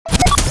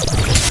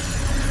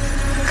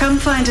Come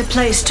find a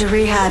place to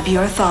rehab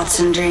your thoughts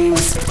and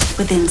dreams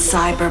within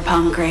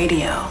Cyberpunk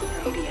Radio.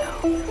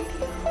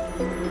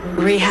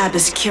 Rehab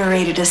has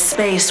curated a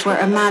space where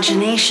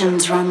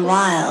imaginations run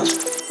wild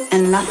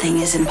and nothing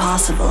is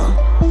impossible.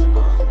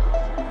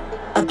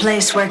 A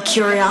place where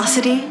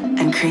curiosity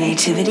and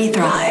creativity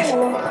thrive.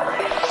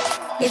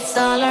 It's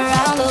all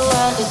around the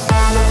world.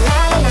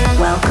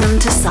 Welcome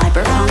to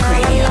Cyberpunk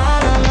Radio,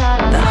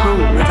 the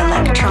home of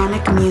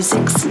electronic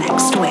music's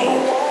next wave.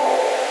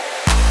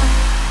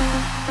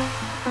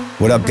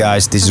 What up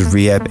guys, this is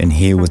Rehab and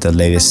here with the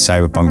latest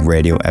Cyberpunk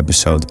Radio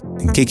episode.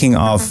 And kicking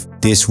off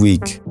this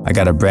week, I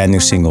got a brand new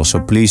single, so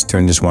please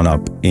turn this one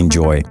up.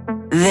 Enjoy.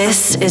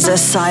 This is a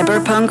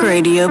Cyberpunk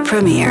Radio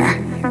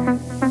premiere.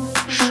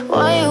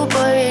 Why you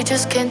worry,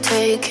 just can't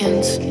take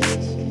hints.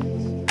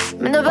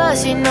 I'm in the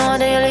backseat, know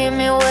they leave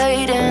me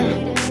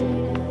waiting.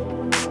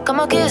 Come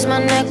on, kiss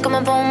my neck, come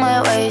on, pull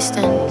my waist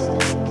in.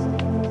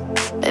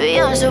 Baby,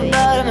 I'm so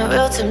bad, I'm a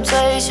real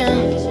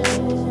temptation.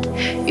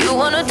 You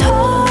wanna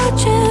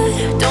touch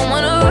it, don't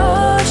wanna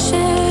rush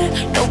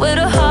it, nowhere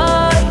to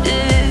hide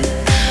it.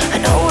 I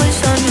know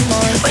it's on your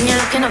mind when you're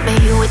looking at me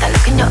with that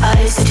look in your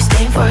eyes. Said you're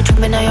staying for a drink,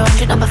 but now you're on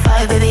drink number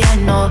 5. Baby, I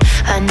know,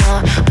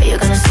 but you're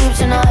gonna sleep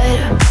tonight.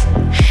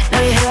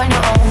 Now you're here on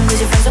your own, cause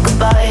your friends are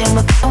goodbye. And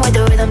we're f***ing with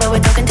the rhythm, but we're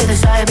talking to the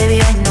side.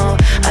 Baby, I know,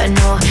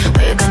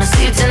 but you're gonna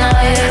sleep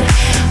tonight.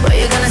 But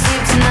you're gonna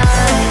sleep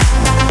tonight.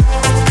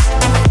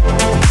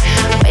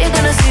 But you're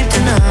gonna sleep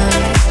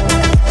tonight.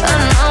 I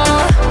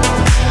know.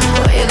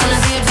 Where you gonna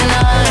sleep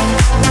tonight?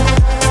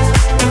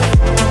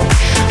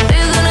 Where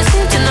you gonna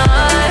sleep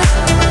tonight?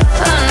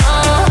 I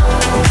know.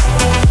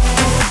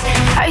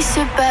 I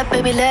sit back,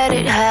 baby, let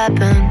it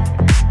happen.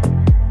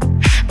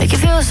 Make you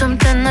feel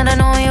something that I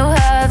know you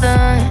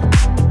haven't.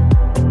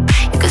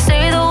 You can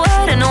say the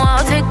word and know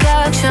I'll take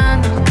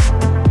action.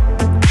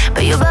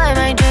 But you buy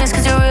my drinks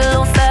cause you're real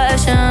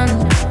old-fashioned.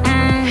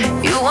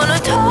 You wanna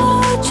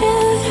touch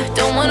it,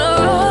 don't wanna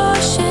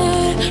rush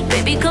it.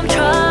 Baby, come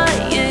try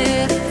it.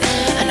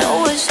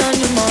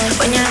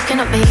 When you're looking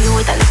at me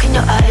with that look in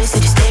your eyes.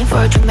 Said you're staying for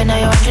a drink, but now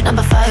you're on drink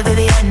number 5.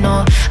 Baby, I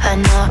know,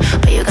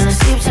 but you're gonna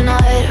sleep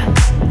tonight.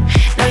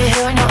 Now you're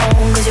here on your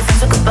own, cause your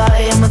friends are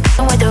goodbye. And we're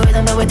f***ing with the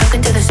rhythm, but we're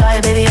talking to the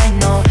side. Baby, I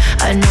know,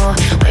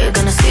 but you're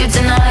gonna sleep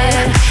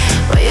tonight.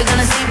 But you're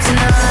gonna sleep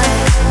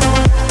tonight.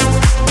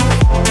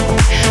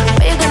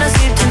 But you're gonna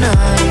sleep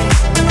tonight.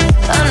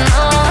 I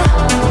know,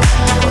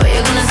 but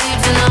you're gonna sleep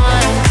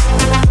tonight.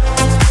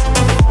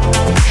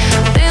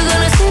 But you're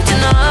gonna sleep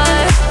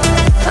tonight.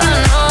 I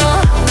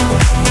know.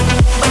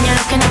 When you're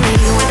looking at me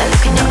with that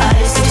look in your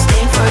eyes. Said you're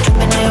staying for a drink,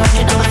 but now you're on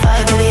drink number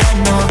 5. Baby, I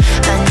know,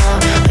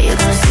 but you're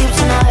gonna sleep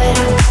tonight.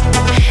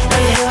 Now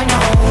you're here on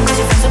your own, cause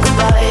your friends are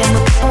goodbye. And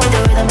we're f***ing with the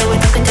rhythm, but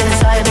we're talking to the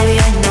side. Baby,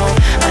 I know,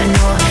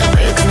 but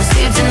you're gonna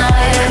sleep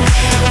tonight.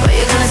 But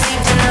you're gonna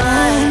sleep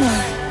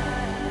tonight.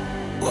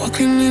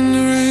 Walking in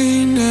the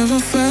rain never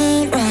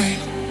felt right,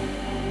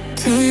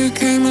 till you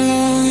came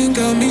along and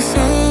got me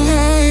so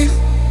high.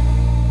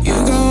 You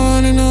go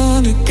on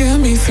to get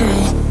me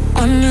through.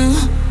 I knew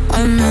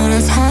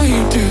that's how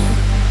you do.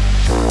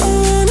 I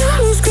wanna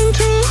lose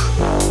control.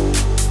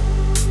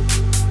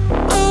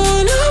 I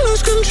wanna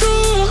lose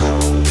control.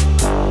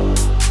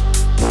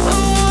 I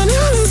wanna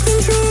lose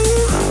control.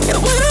 Yeah,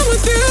 when I'm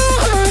with you,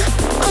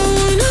 I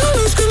wanna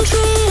lose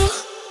control.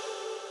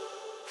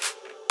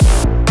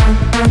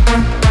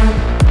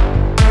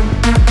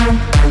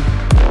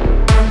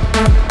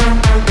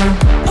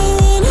 I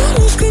wanna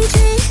lose control.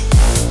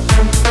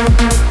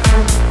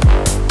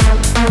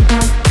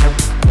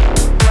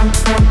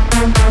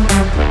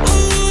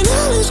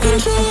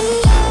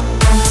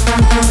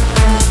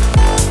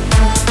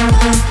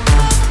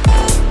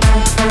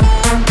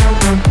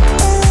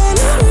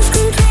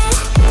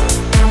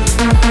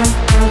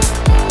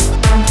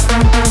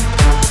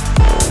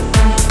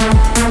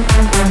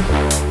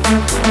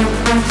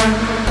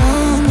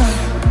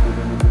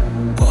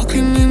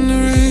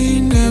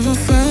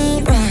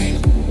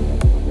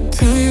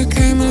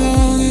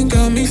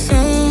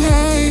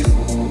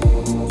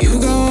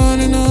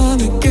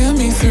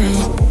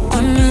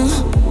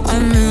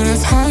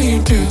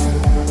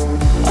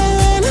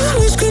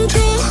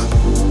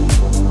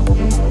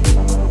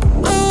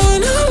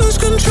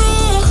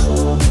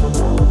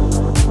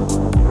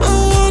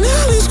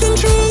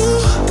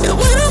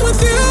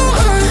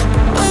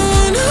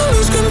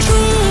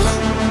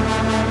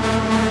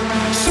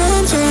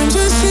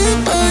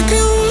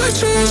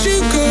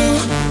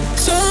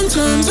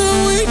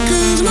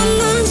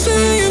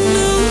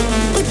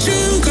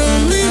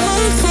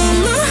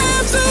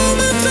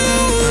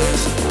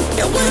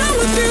 When I'm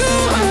with you,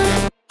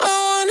 I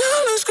wanna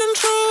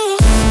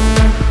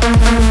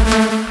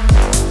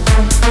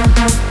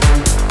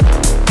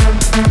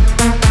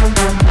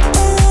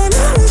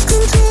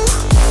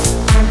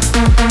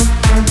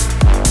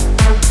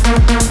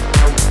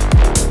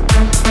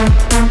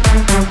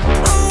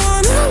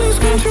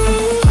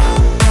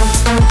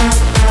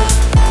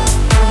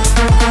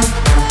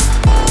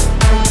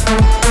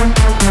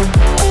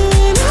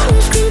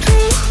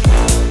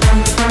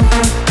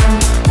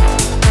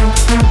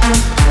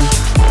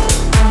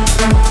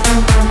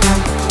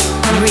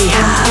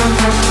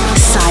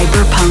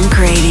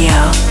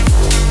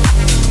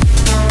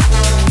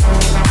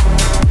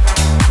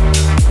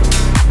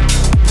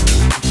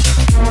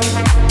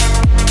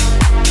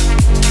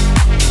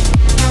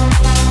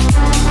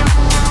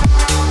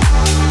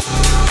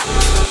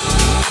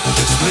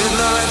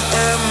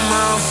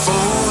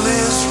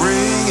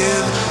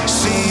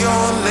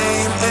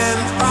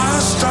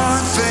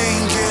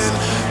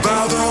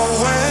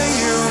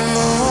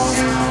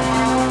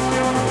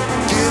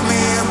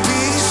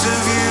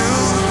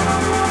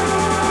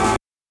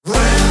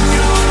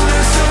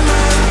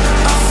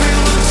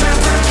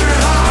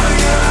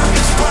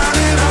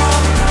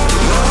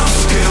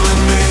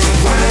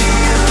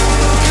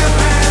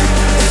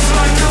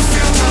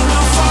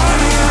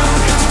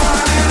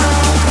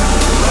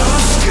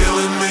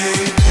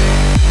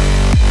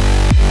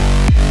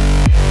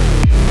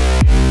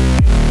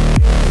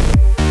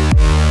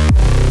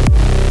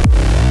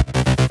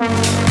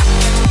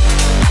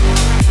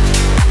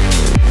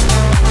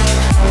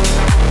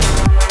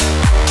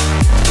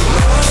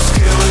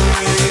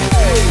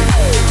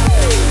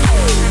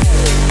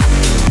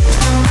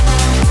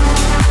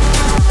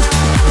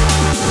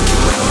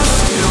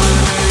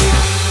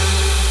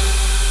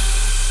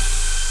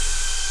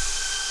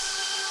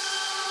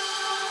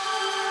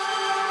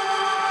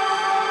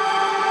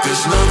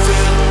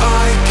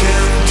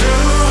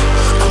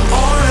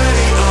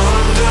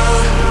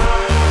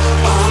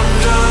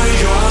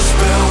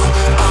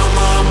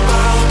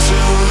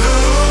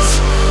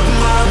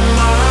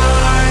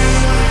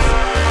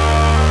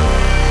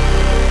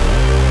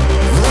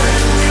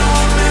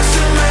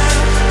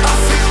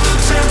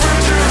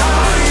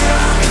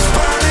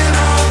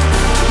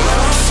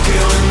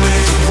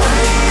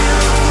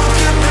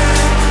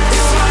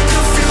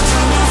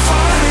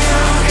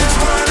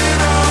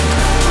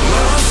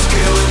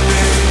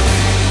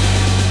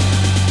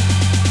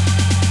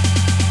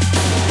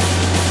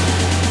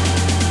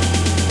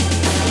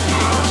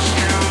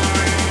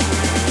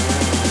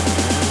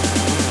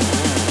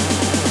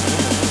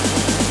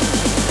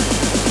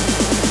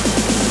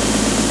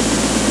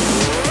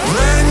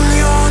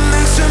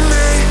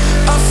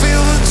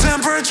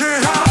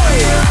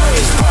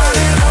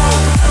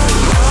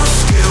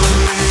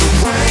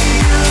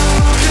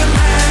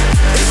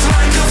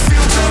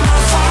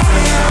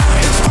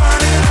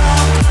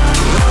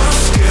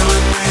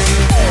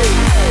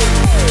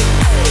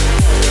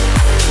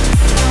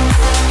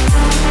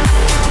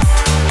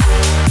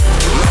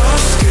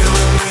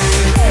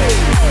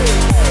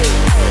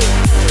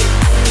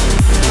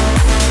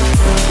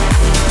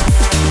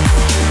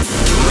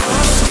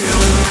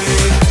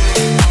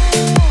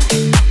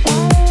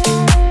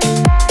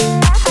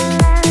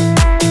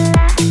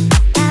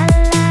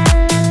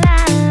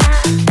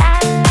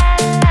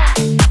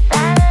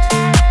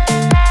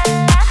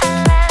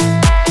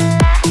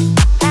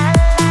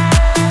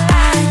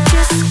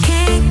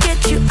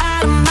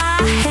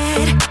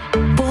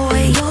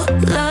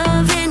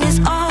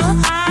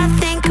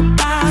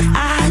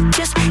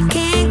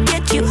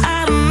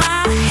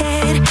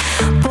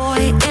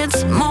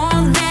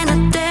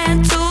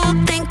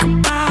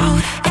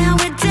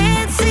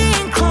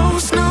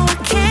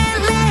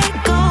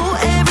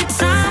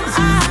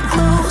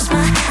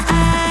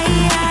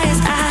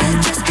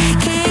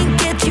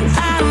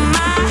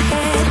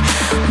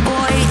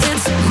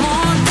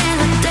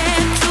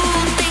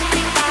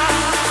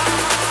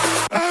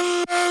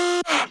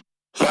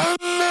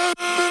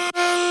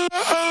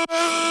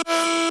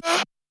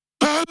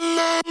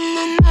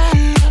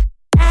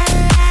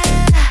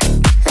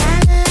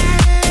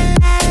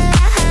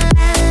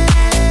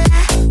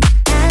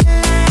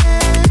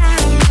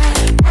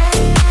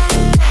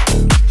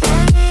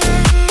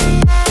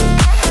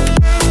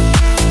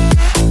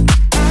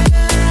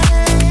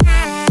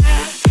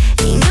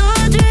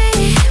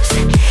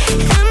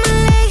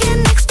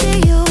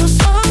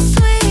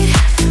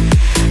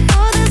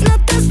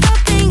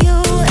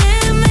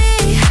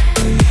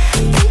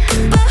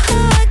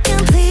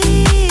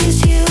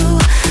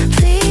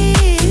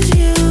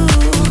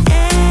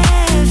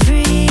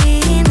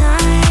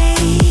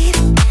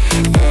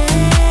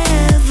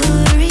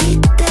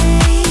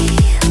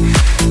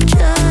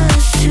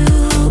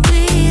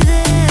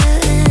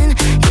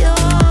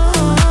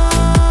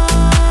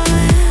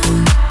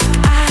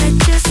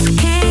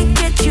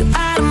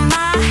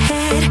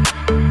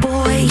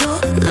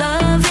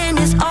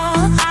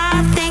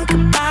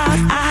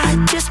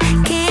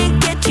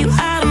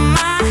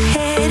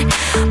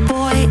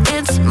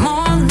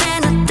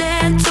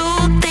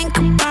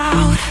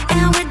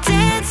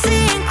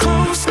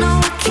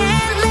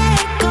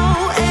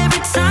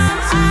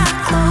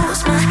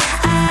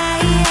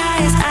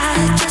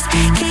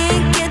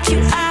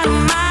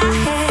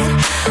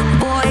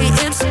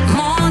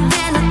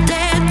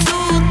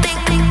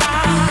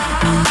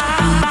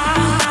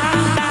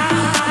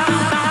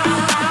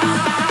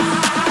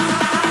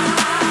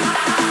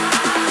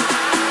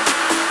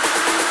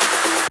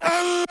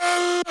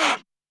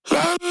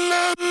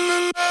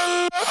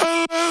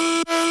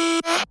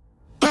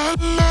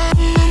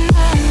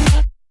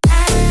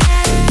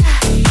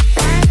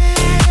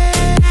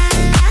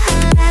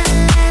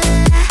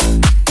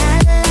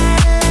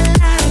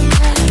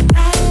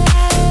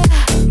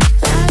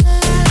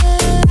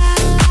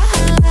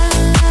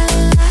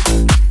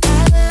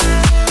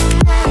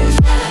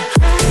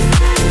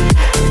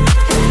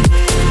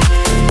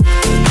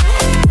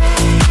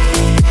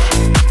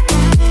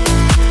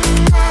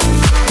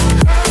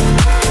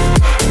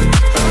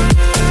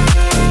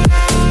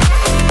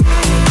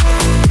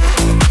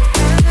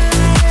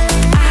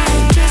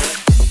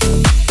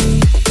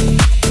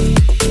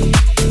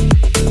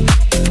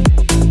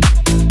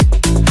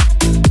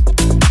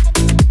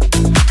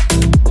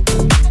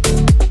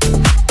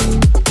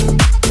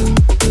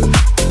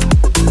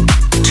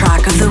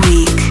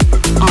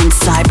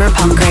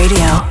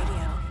Radio.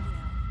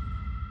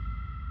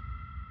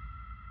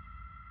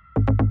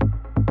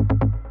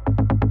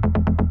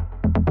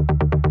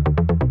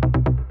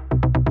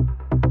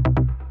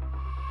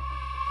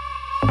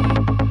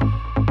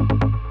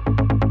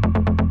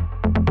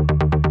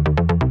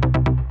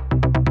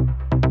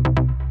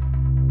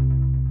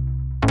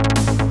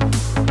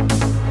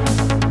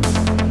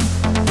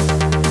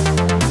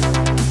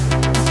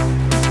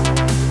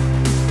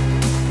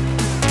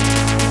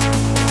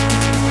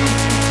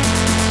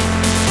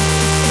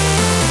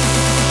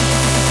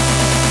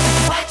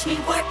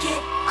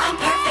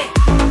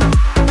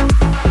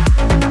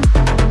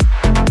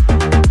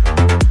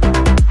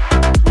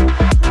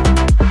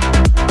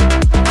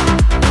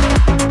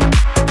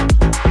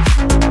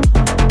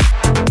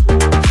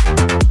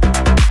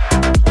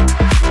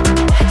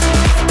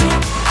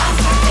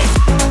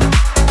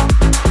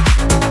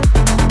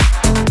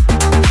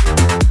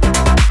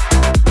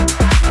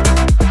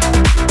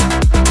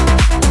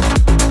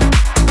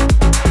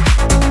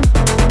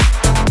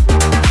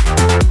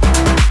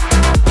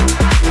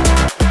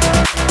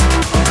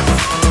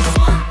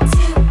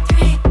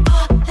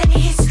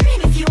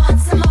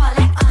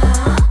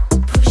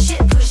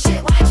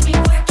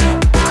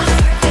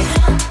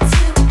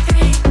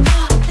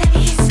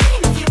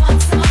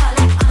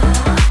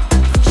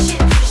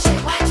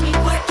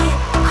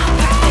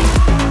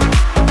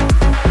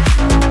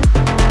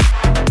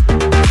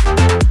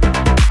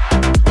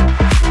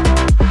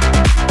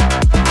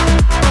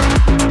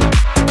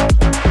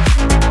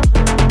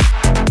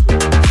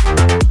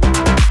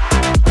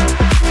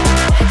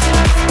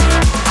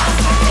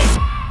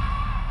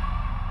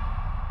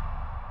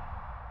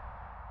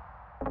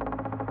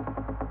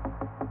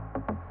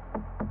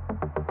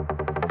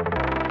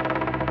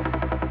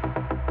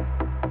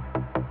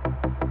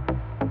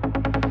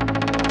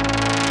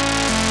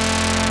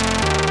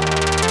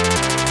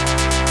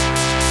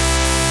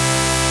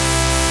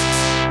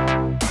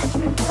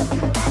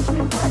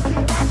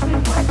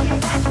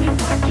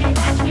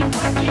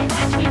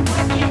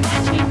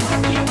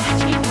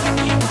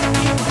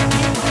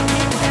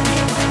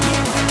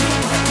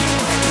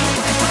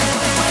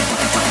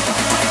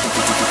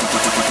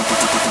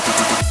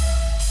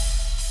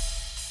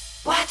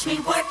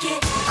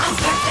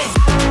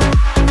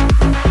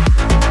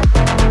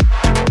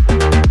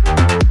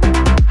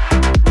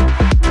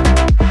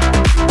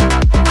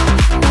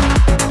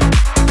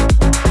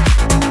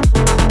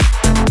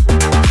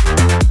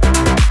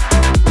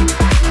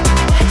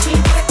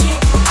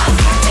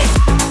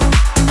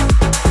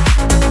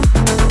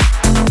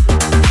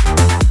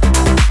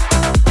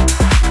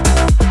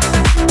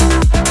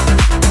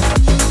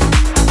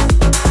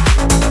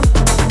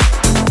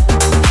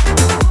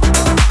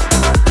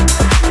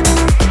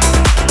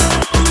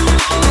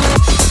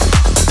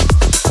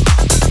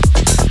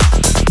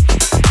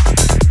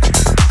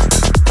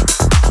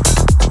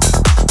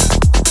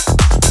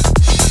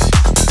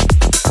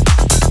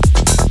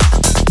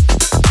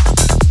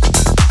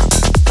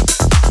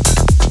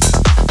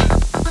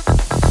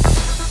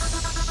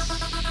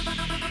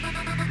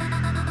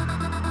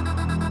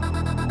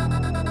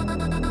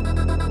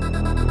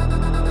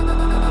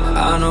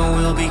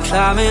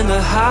 Climbing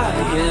the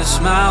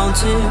highest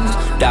mountains,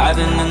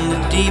 diving in the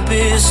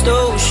deepest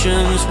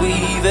oceans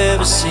we've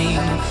ever seen.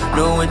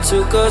 No, it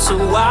took us a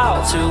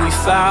while till we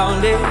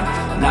found it.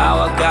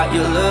 Now I got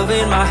your love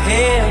in my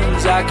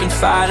hands, I can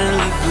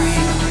finally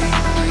breathe.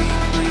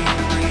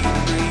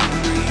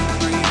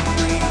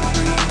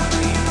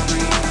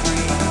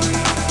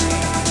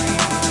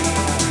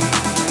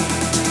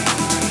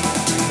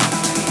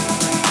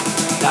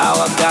 Now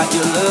I got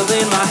your love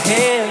in my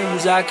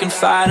hands, I can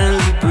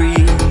finally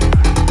breathe.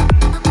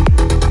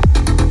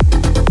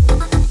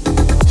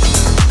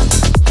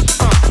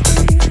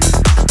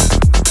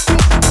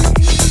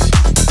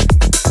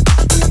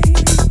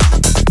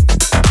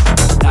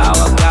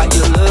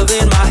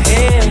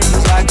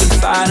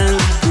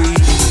 Finally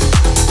breathe,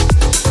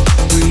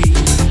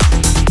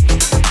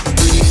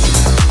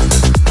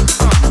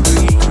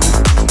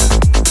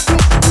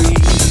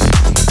 breathe,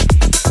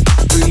 breathe,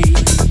 breathe,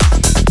 breathe,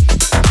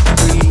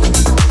 breathe,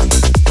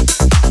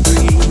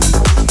 breathe.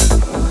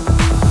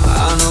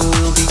 I know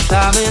we'll be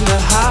climbing the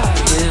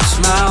highest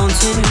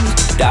mountains,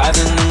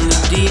 diving in the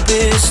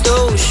deepest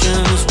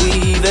oceans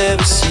we've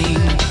ever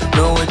seen.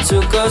 No, it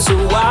took us a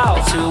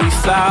while till we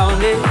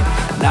found it.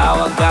 Now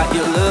I got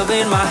your love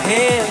in my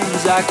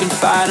hands, I can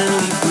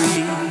finally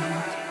breathe.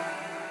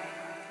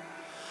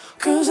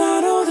 'Cause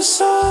I know the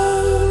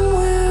sun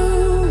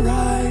will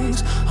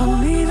rise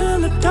on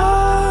even the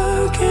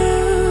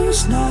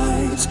darkest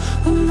nights,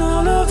 when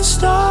all of the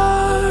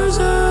stars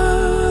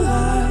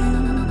align.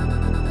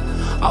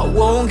 I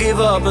won't give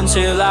up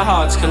until our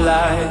hearts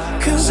collide.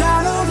 'Cause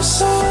I know the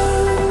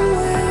sun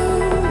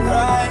will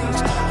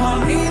rise on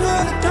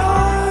even the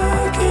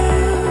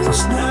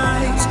darkest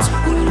nights,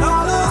 when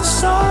all of the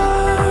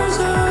stars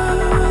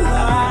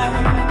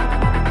align.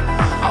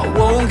 I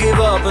won't give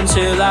up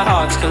until our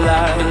hearts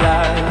collide.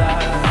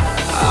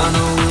 I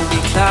know we'll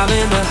be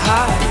climbing the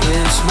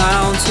highest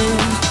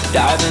mountains,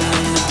 diving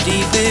in the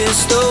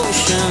deepest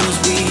oceans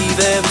we've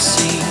ever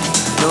seen.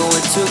 No,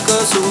 it took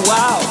us a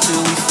while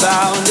till we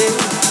found it.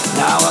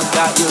 Now I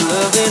got your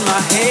love in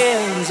my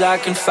hands, I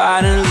can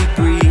finally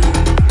breathe.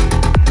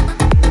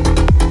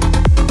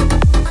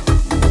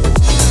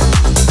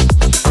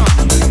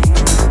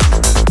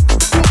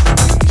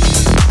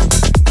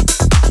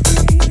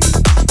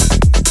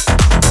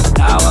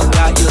 Now I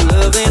got your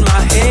love in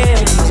my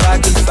hands, I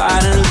can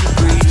finally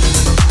breathe.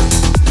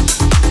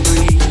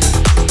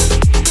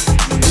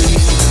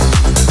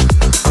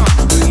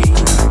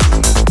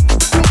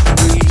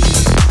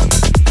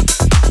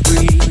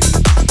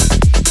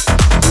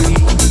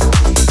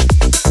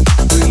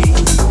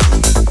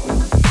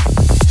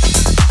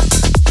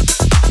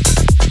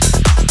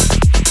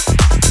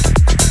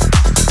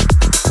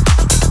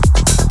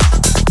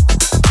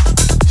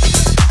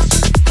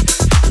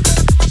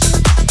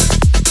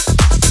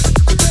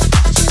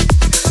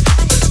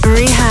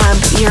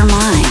 Your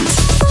mind.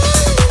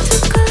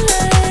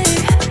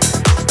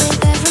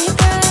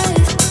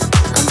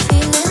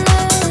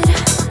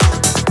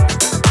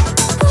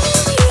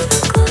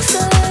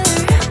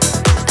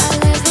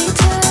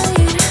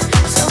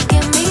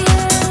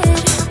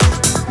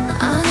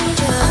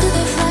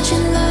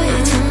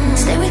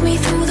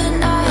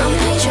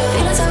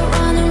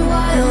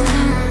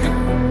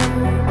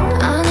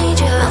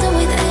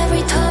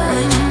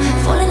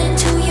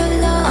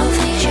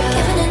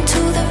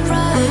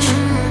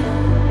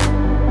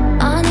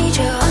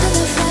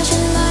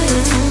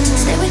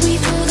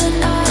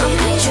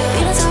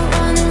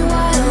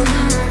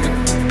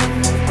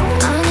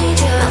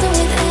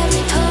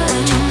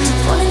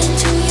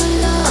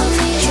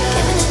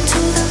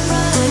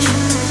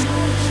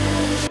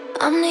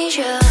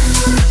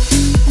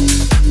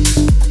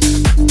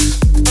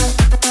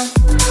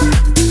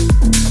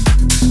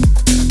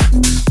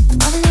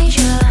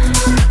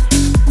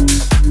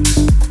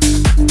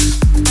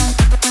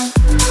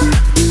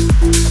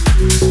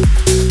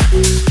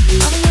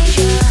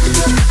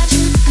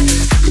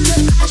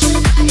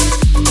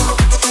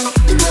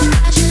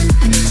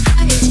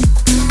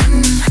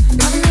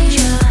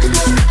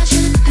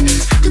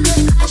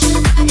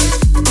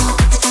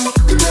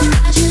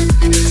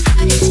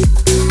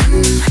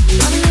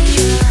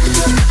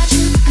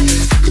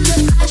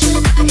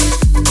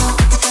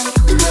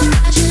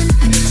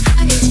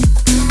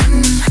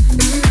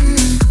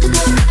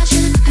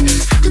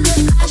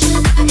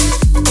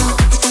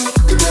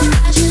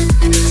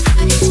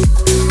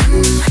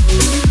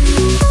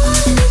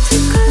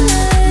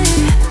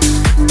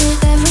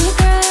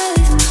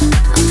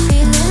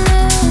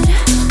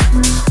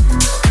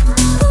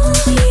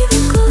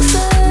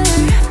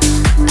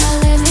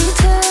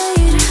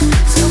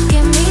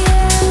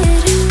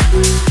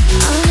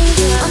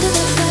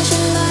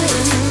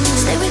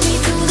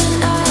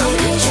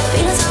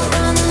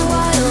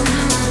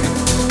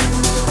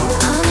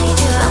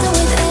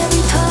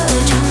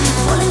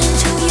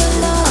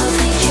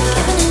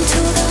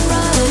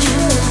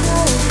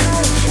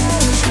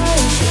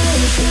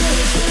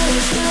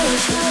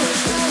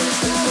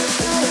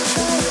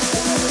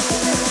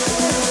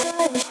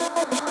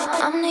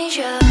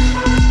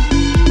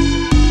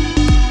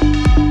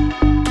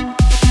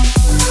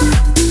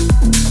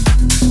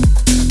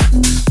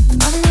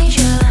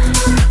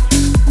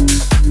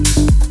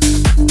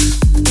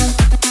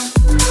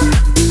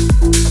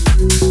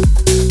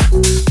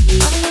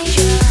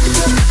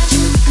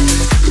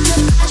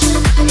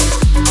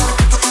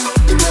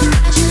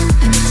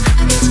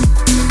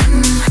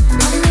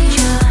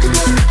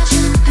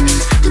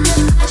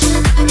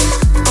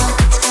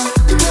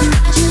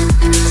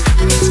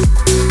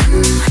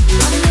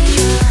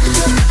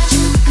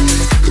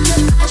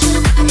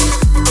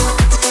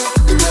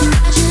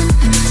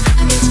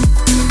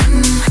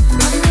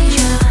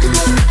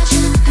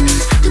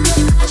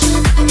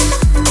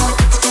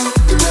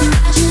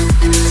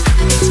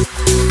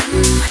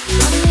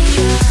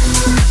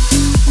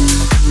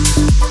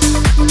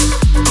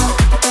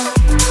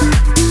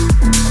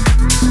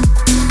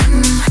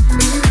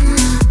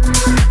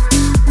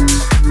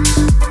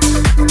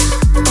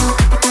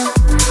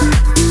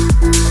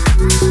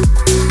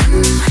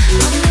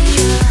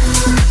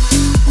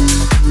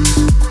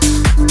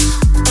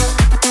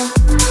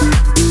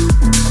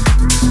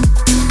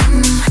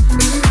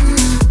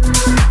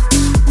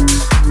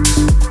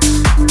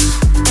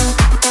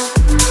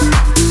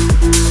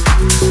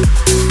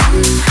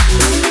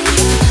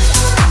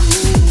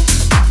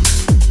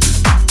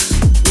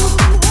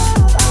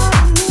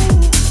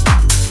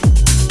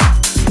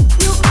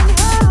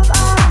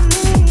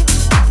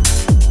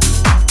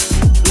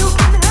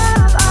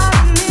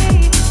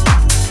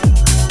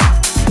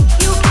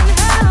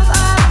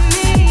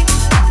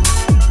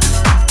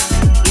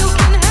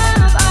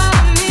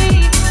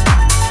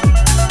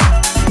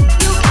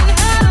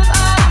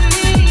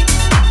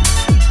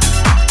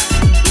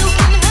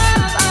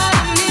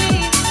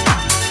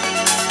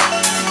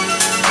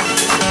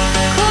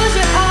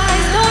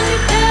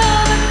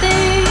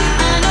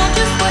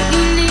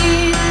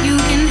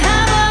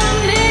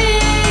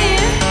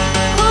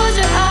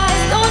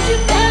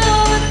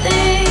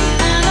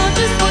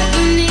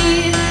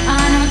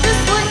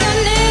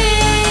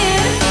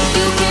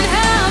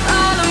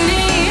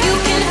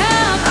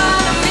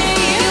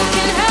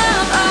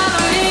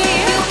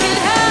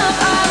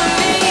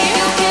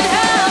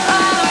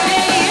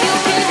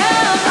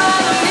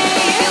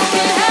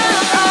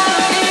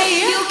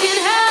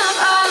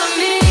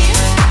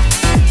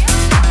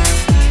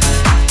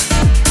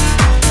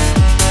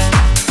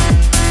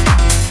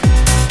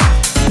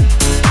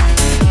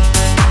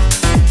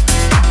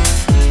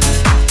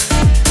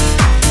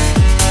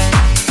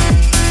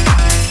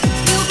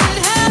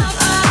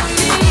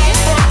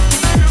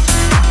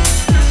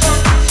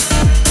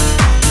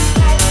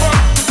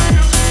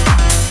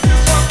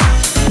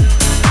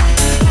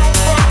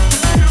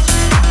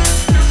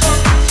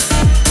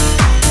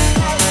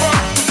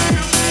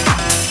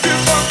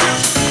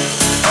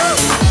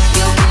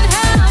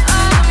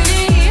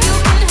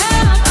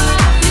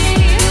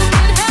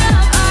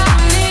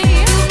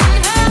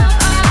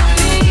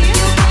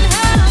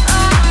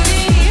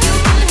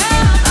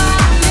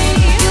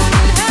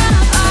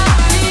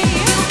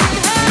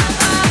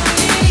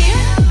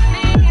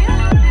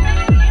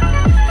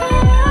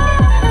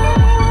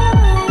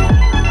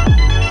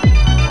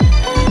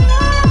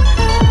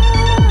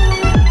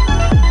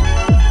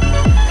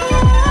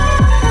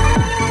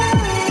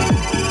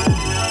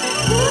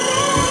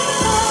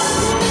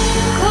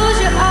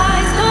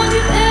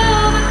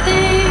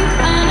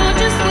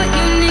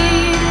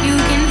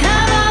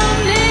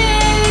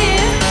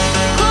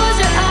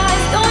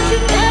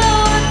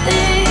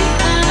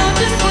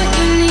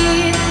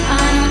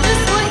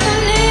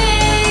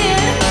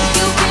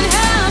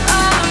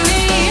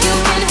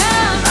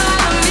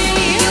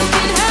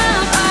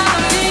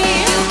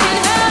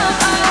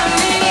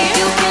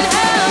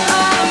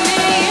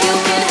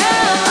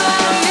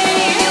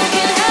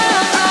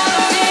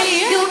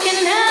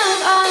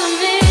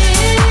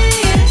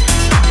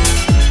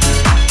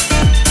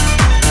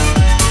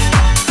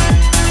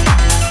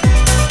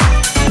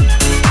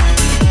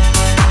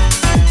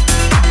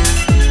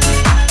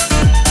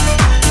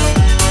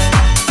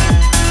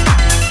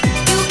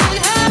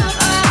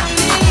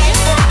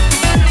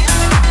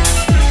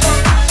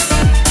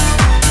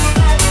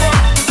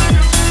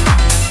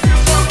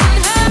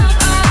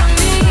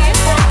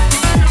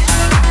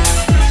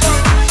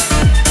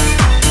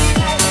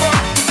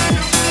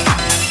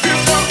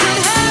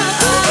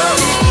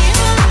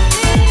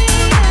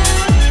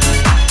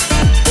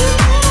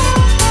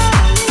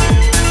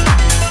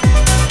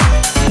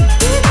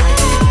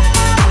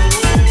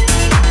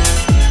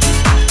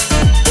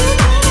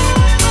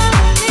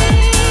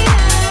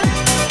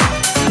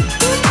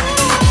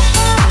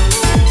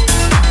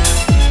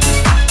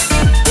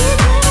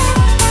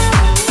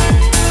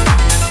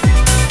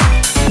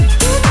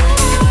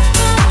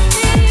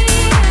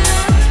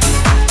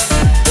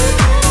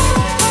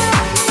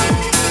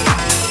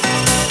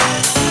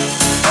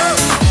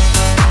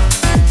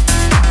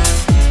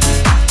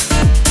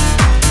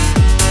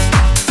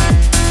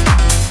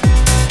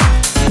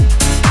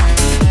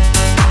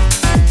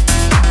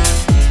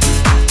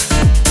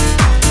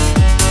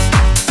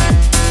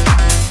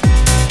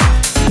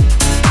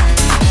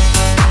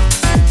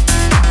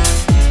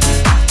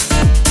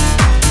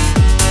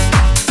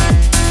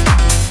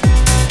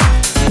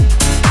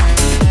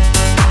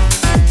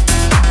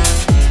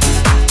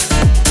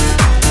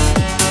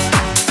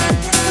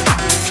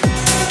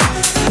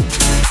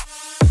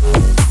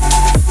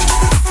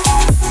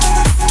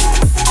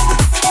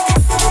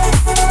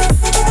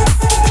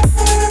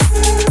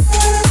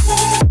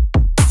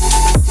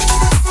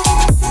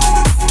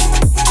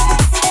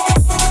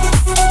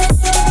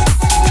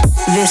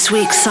 This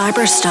week's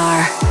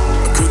Cyberstar.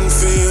 I couldn't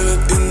feel it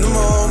in the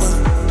moment,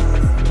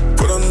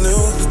 but I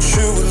knew that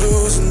you were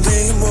losing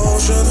the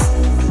emotion.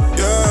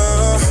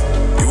 Yeah,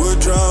 you were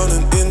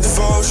drowning in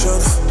devotion,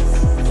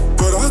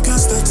 but I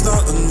guess that's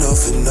not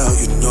enough, and now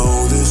you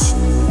know this.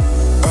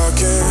 I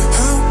can't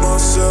help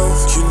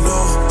myself, you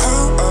know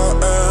how I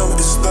am.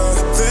 It's that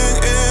thing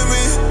in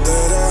me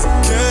that I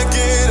can't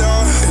get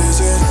out.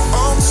 Is it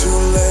all too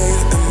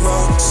late? Am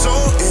I so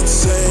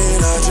insane?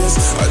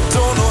 I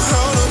don't know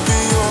how to be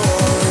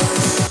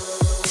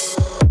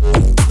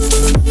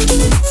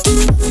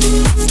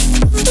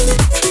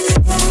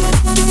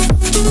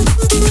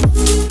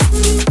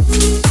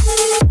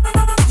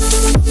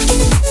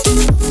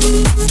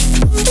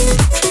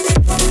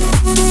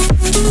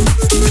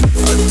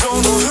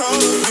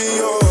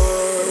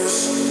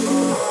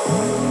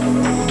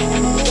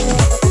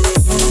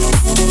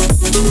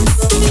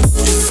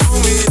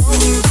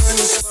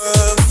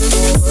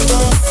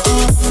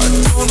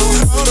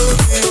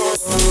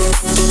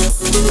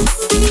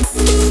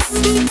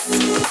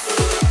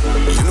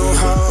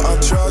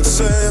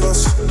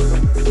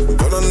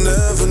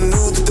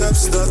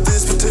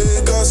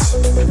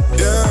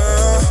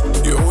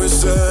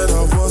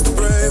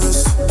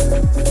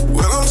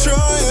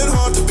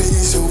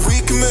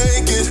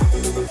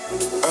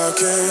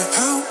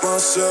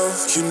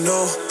you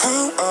know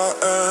how I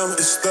am.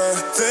 It's that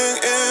thing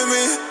in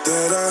me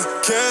that I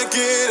can't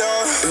get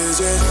out. Is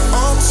it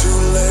all too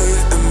late?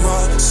 Am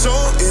I so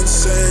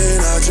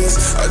insane?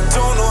 I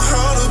don't know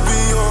how to be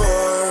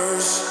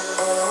yours.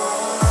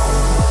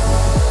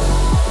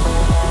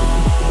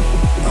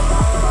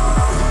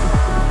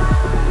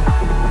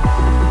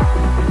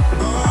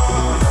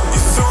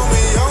 You throw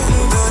me out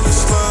and then you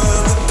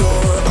slam the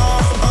door.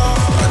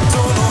 I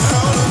don't know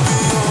how to be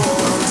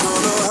yours. I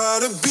don't know how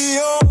to be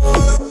yours.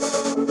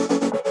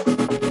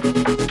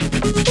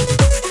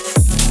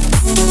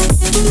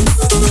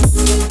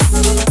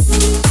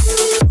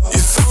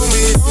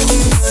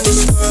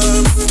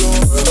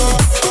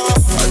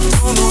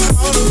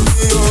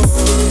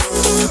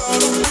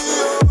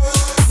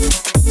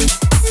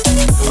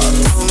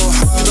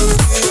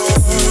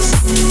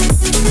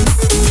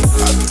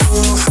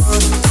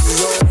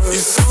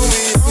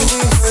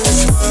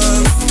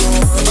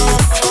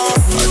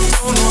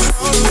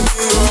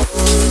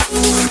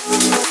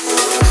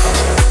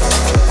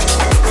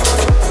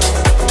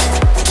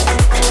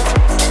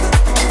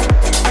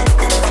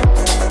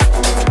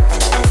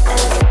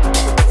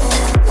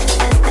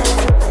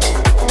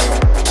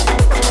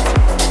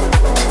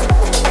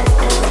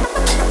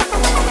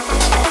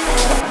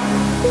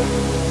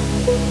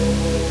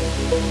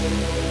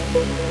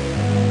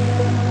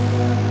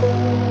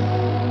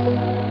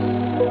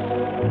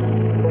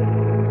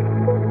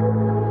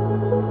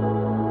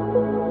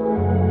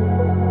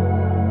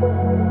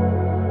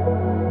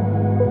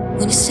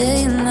 When you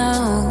say it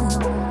now,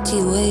 do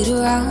you wait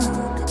around?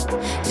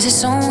 Is it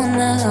someone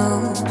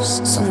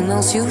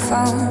else you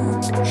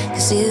found?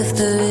 Cause if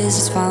there is,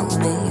 it's fine with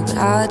me, but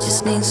I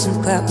just need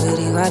some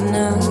clarity right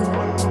now.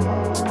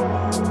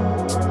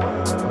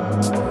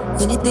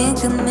 When you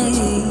think of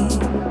me,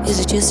 is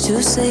it just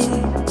to see?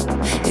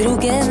 It'll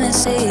get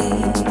messy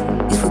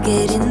if we're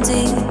getting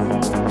deep.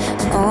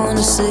 And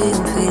honestly,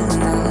 I'm feeling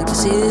like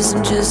this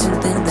isn't just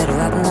something that'll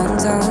happen one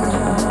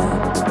time.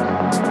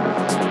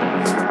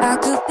 I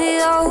could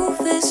be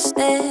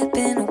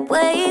overstepping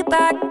away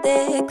back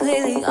there,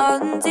 clearly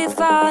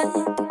undefined.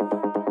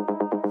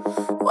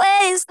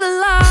 Where's the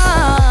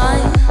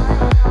line?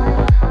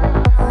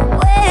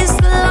 Where's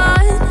the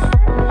line?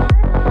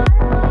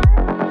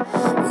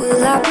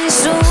 Will I be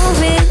so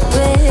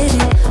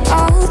regretting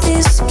all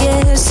this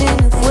guessing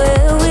of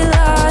where we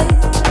lie?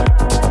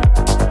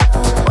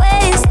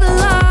 Where's the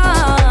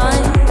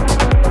line?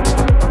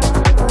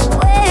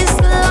 Where's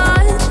the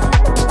line?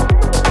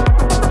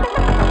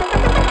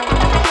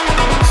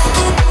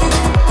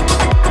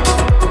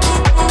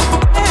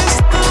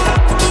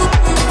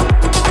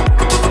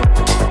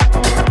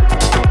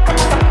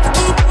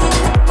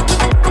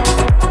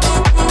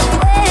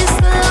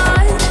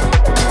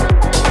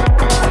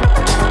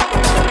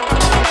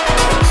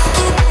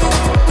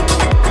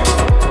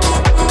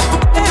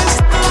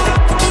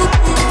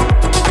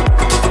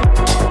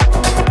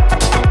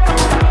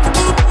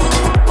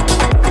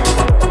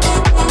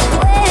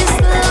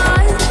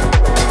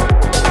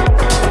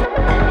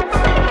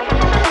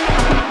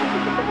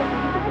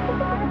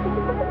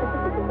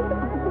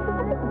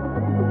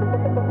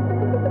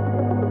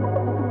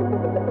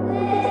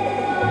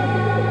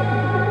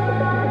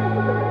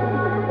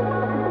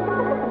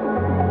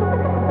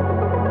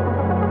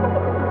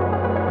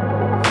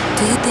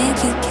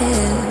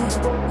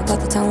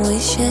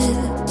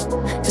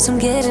 Cause I'm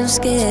getting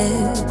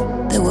scared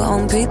that we're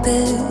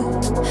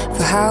unprepared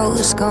for how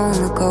it's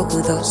gonna go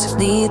with us.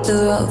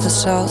 Neither of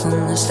us are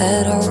honest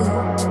at all.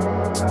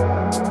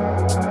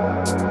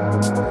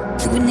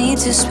 Do we need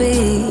to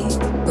speak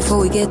before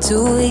we get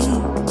too weak?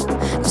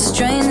 It's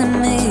draining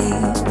me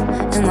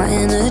and my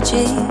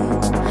energy.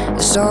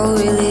 It's all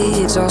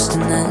really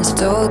exhausting as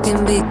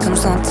talking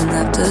becomes something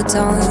after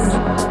time.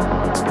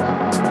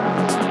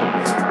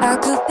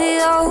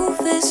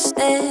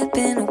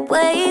 overstepping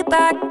way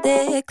back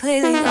there,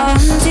 clearly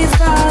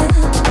undefined.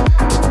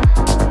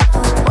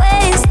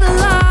 Where's the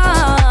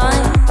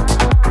line?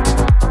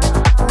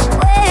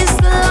 Where's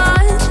the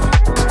line?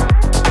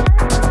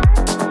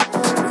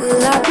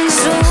 Will I be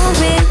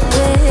zooming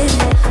with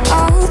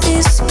all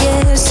this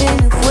guessing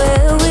of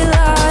where we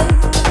lie?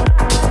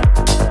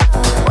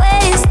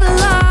 Where's the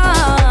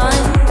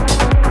line?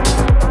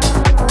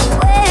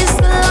 Where's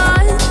the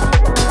line?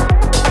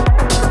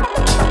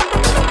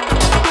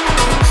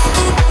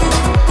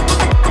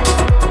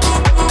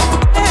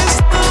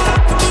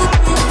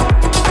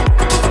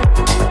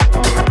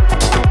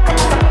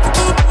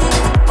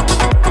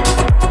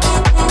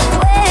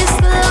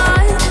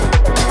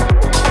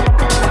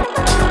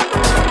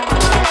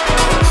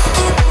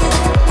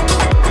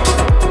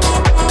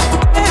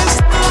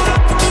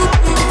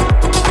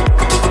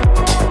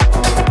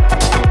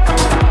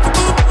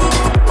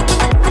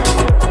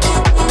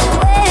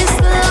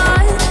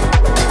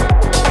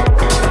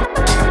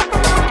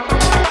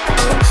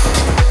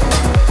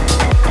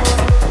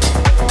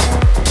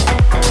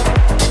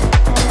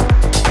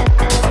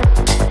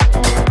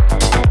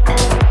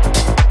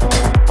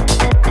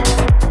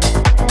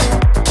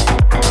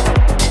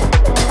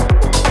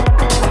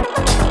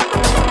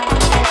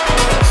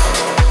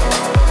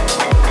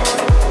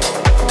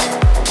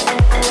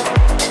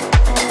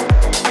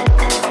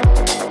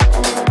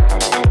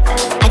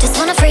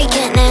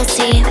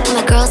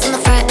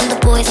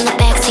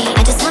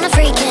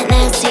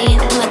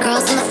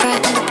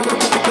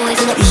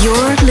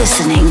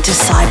 Listening to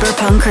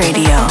Cyberpunk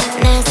Radio.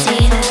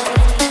 Nasty.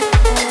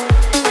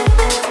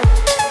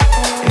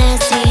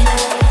 Nasty.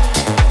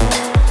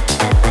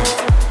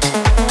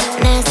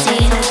 Nasty.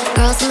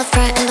 Girls in the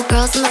front and the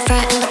girls in the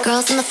front and the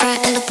girls in the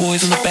front and the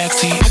boys in the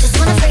backseat. I just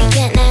wanna freak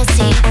it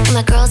nasty. With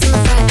my girls in the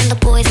front and the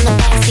boys in the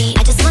backseat.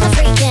 I just wanna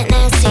freak it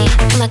nasty.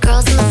 With my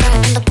girls in the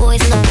front and the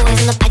boys and the boys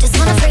in the. I just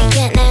wanna freak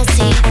it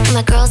nasty. With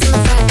my girls in the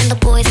front and the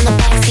boys in the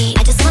backseat.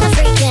 I just wanna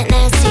freak it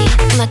nasty.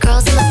 With my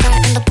girls in the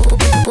front and the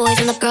boys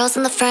and the girls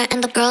in the front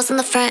and the girls in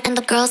the front and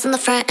the girls in the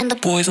front and the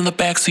boys in the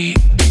backseat.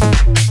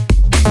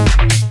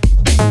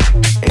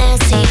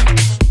 Nasty.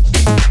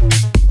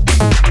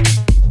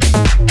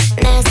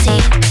 Nasty.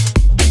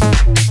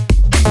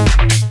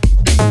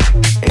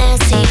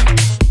 Nasty.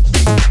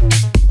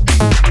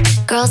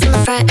 Girls in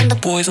the front and the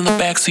boys in the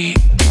backseat.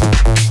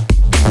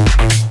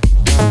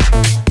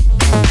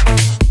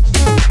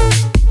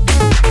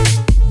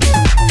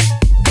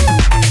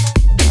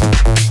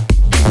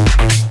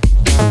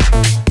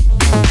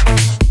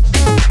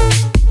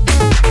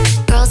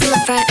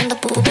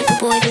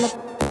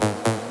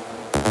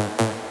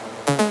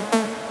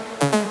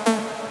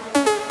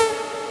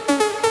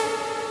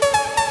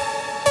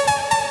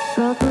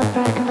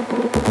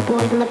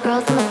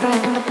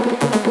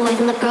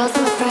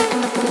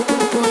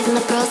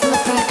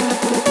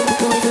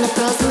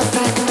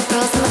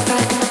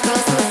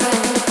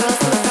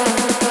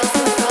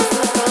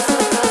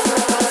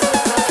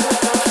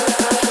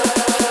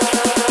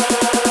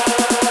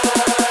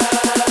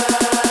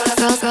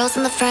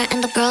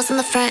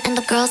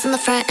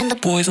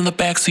 Boys in the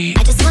backseat.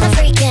 I just wanna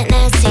freak it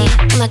nasty.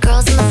 With my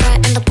girls in the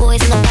front and the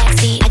boys in the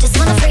backseat. I just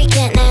wanna freak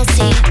it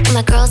nasty. With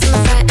my girls in the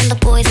front and the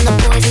boys and the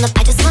boys in the.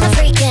 I just wanna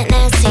freak it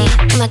nasty.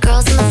 With my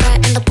girls in the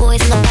front and the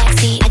boys in the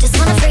backseat. I just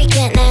wanna freak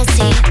it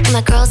nasty. With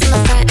my girls in the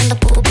front and the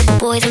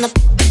boys in the.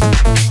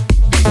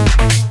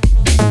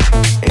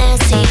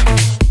 Nasty.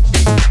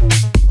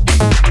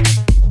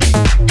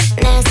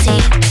 Nasty.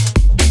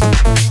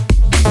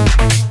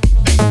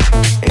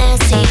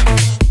 Nasty.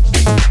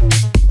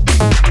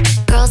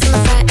 Girls in the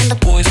front and the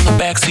boys in the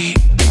backseat.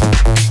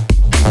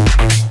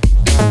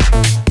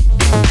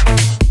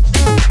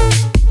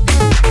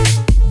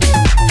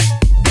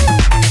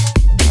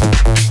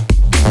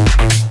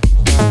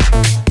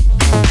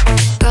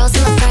 Girls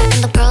in the front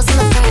and the girls in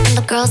the front and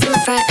the girls in the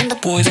front and the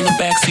boys in the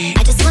backseat.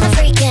 I just wanna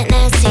freak it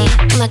nasty.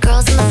 With my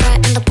girls in the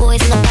front and the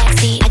boys in the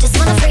backseat. I just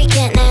wanna freak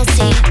it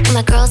nasty. With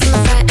my girls in the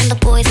front and the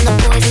boys and the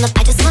boys in the.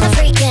 I just wanna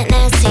freak it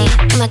nasty.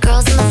 With my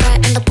girls in the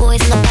front and the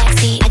boys in the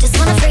backseat. I just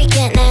wanna freak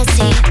it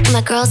nasty. With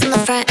my girls in the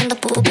front and the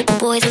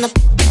boys in the.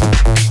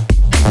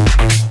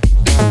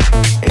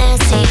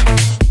 Nasty.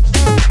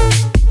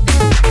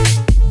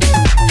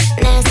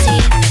 Nasty.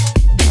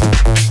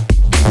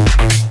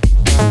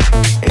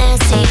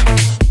 Nasty.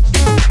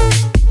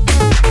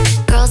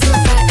 Girls in the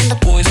front and the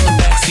boys in the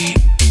backseat.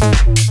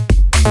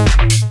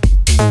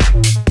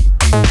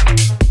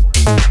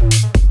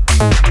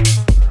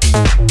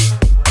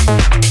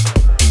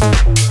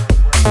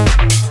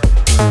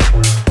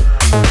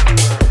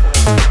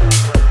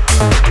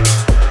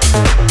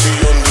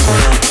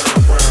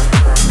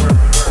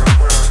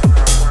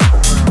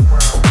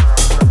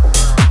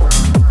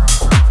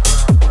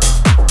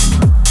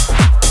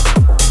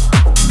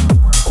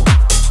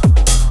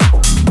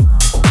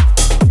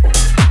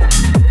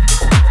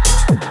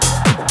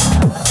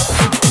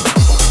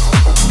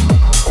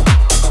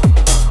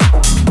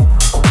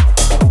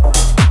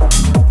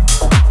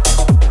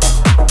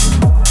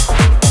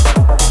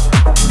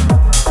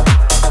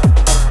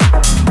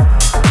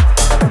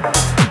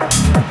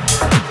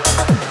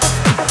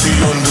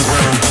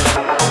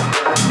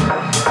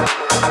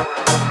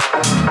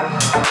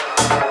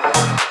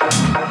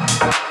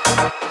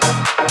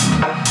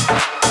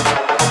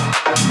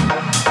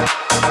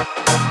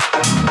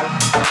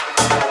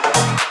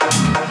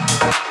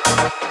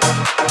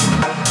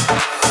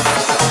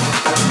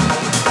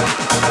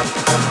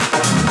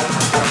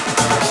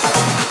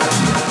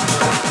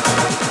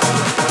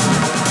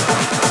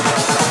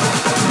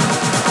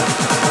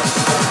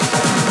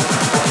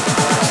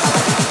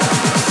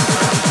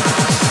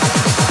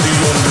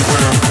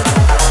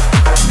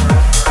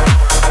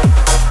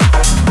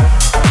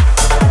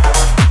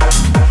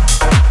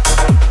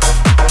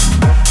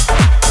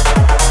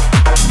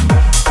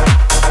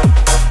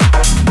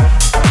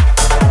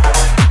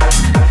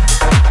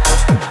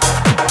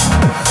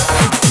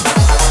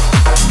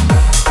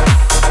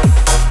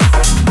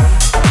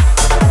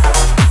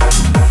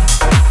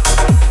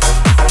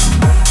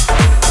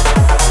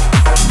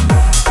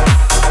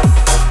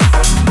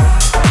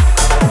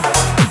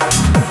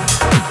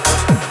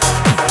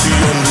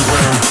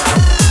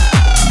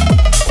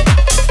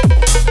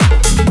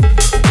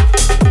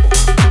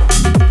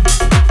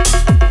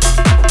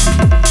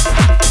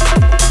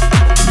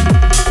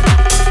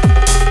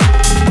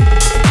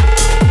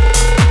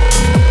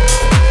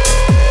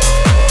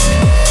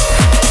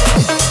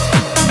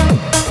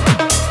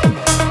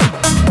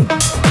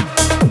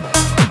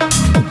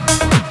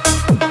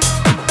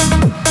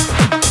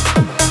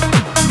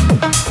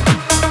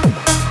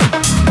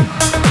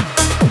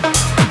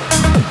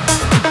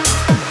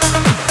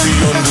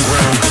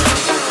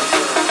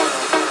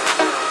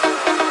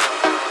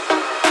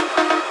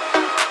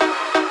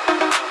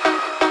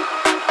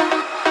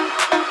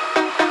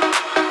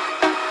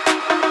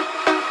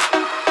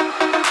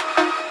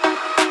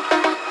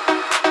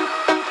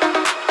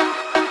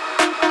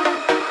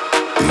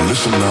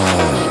 Listen now.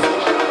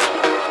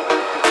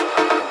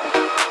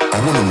 I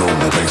wanna know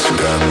what makes you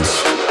dance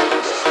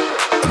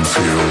and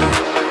feel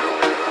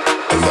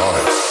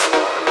alive.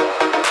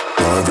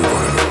 Now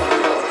everybody,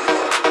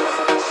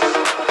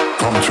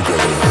 come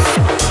together.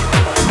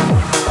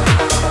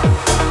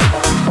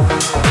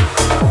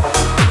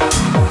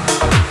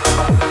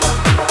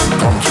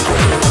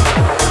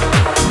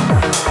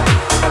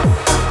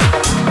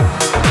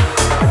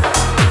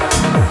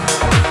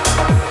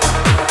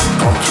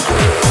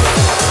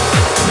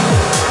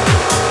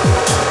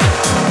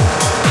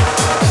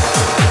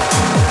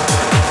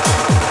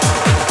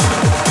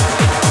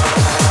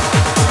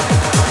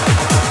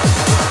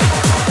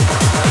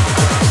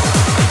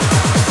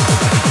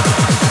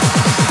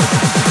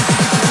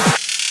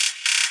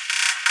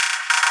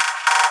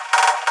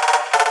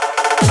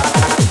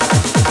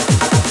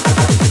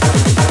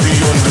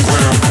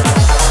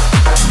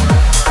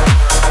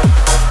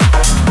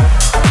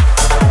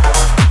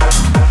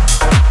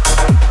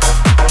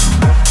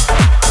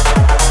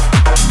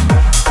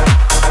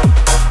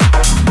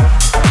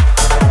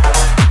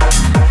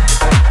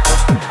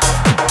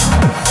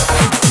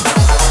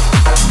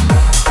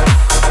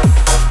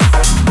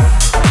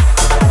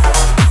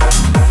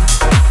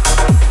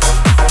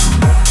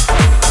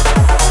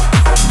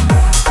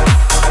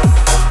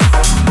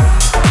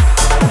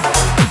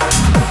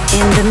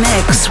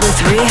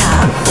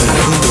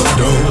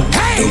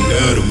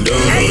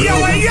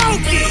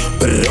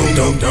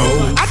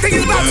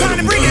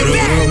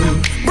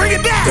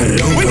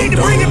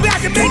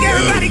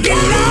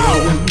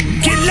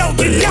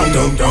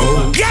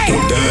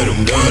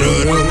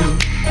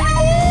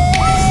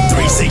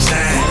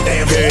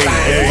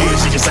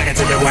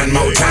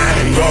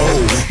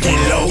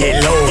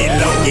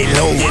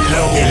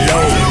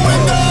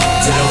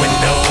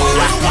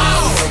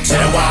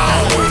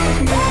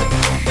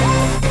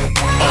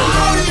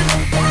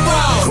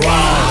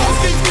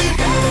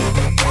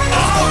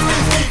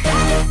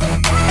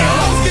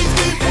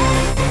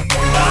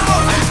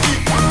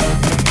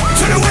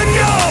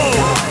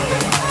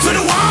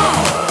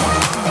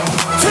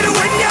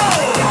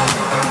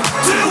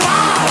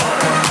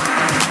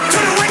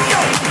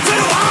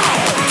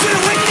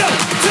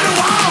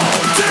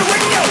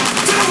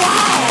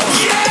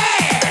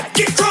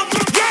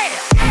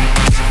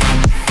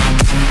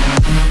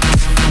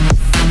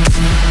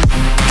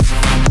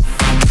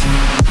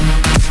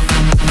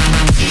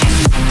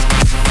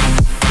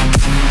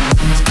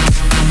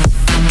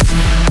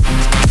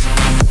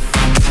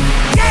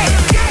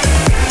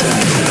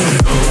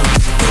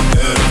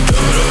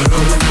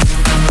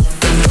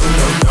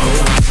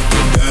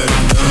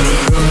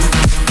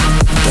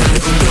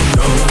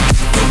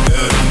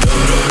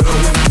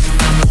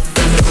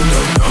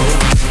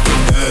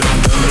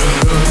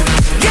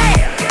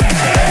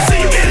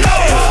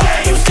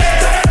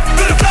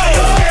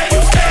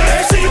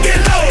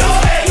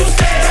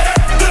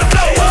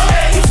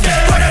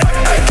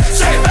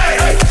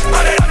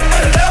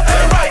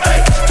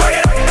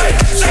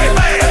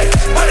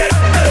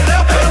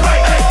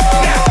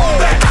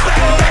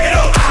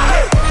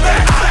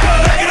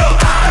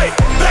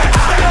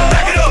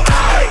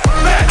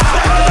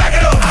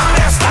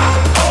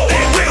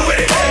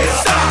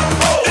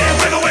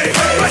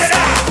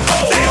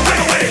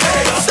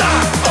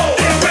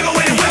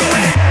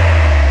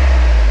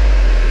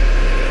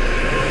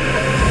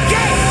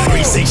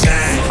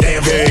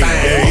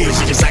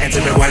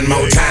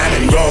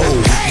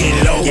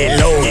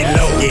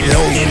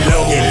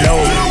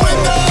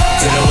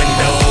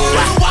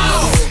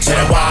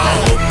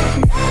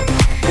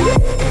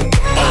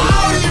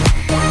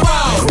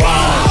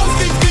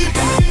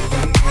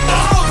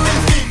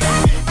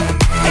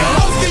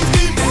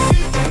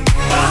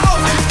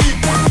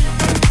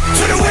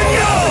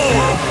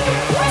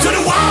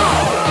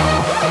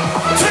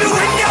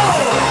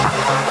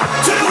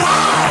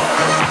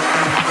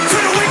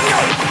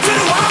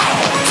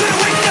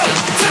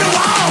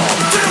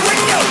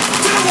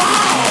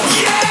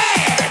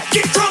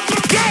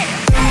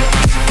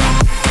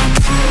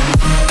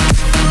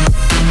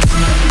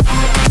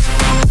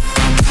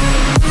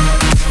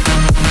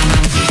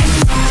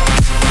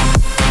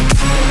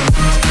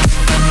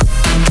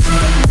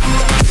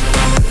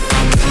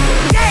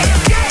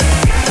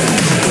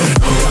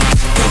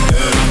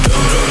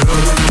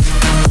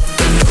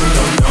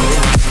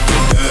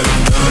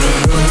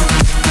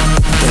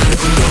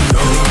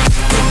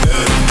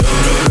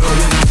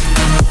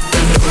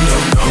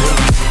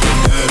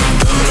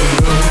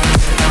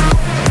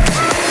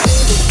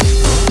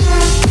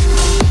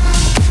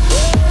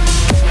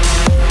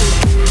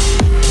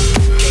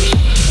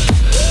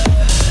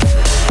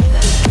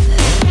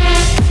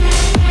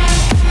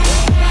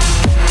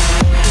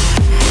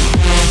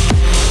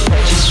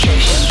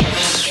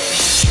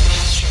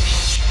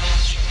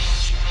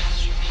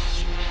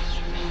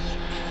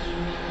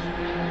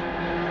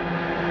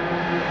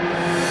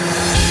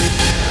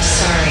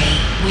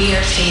 We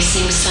are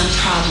facing some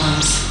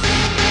problems.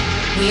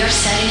 We are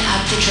setting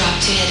up the drop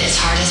to hit as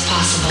hard as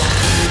possible.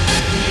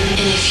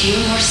 In a few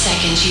more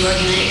seconds, you are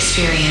going to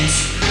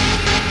experience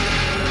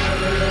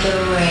the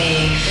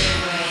rave.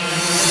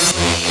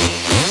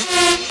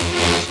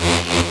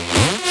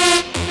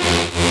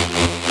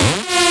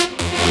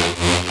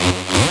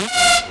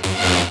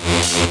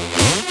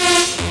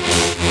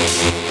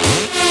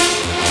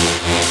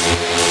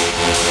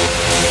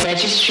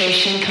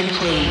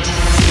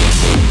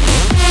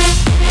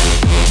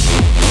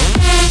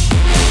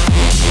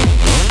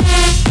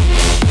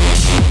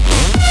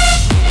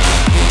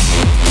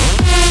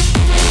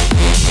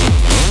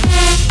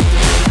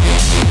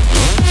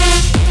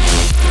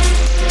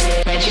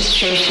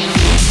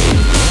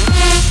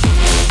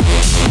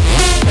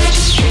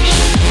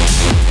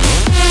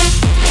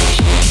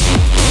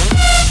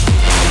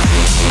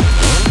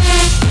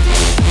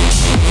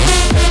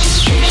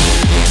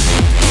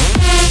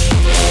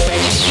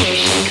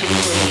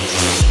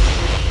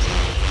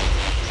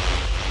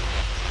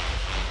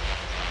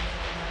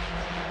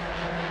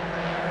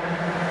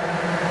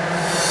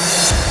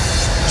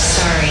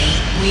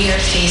 We are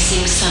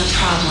facing some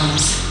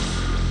problems.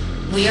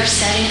 We are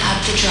setting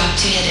up the drop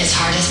to hit as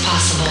hard as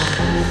possible.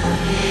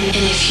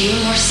 In a few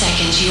more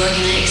seconds, you are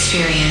going to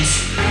experience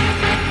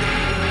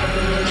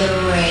the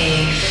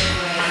rave.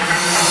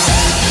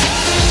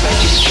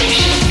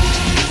 Registration.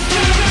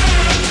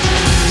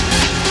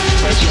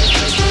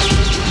 Registration.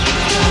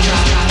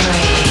 Drop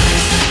rave.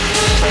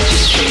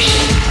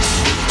 Registration.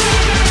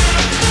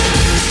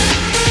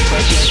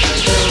 Registration.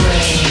 The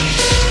rave.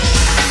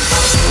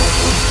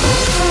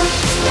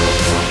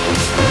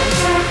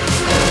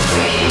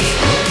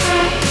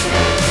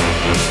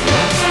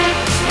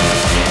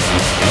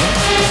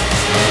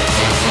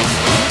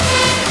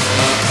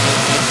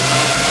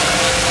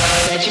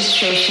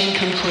 Registration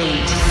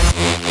complete.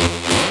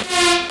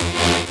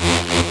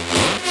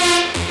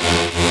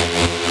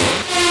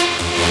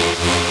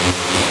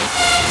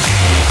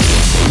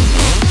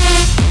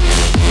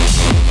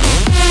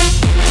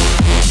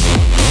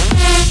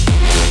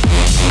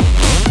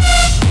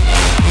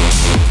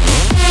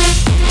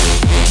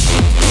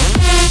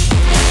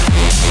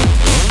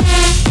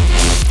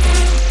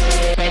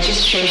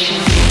 Registration.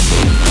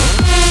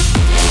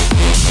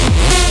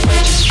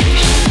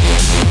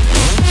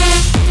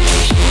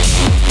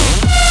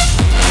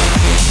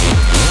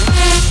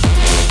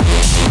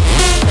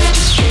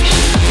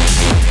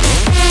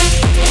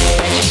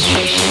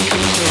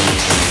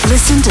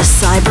 Listen to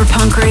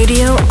Cyberpunk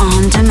Radio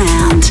on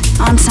demand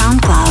on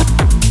SoundCloud.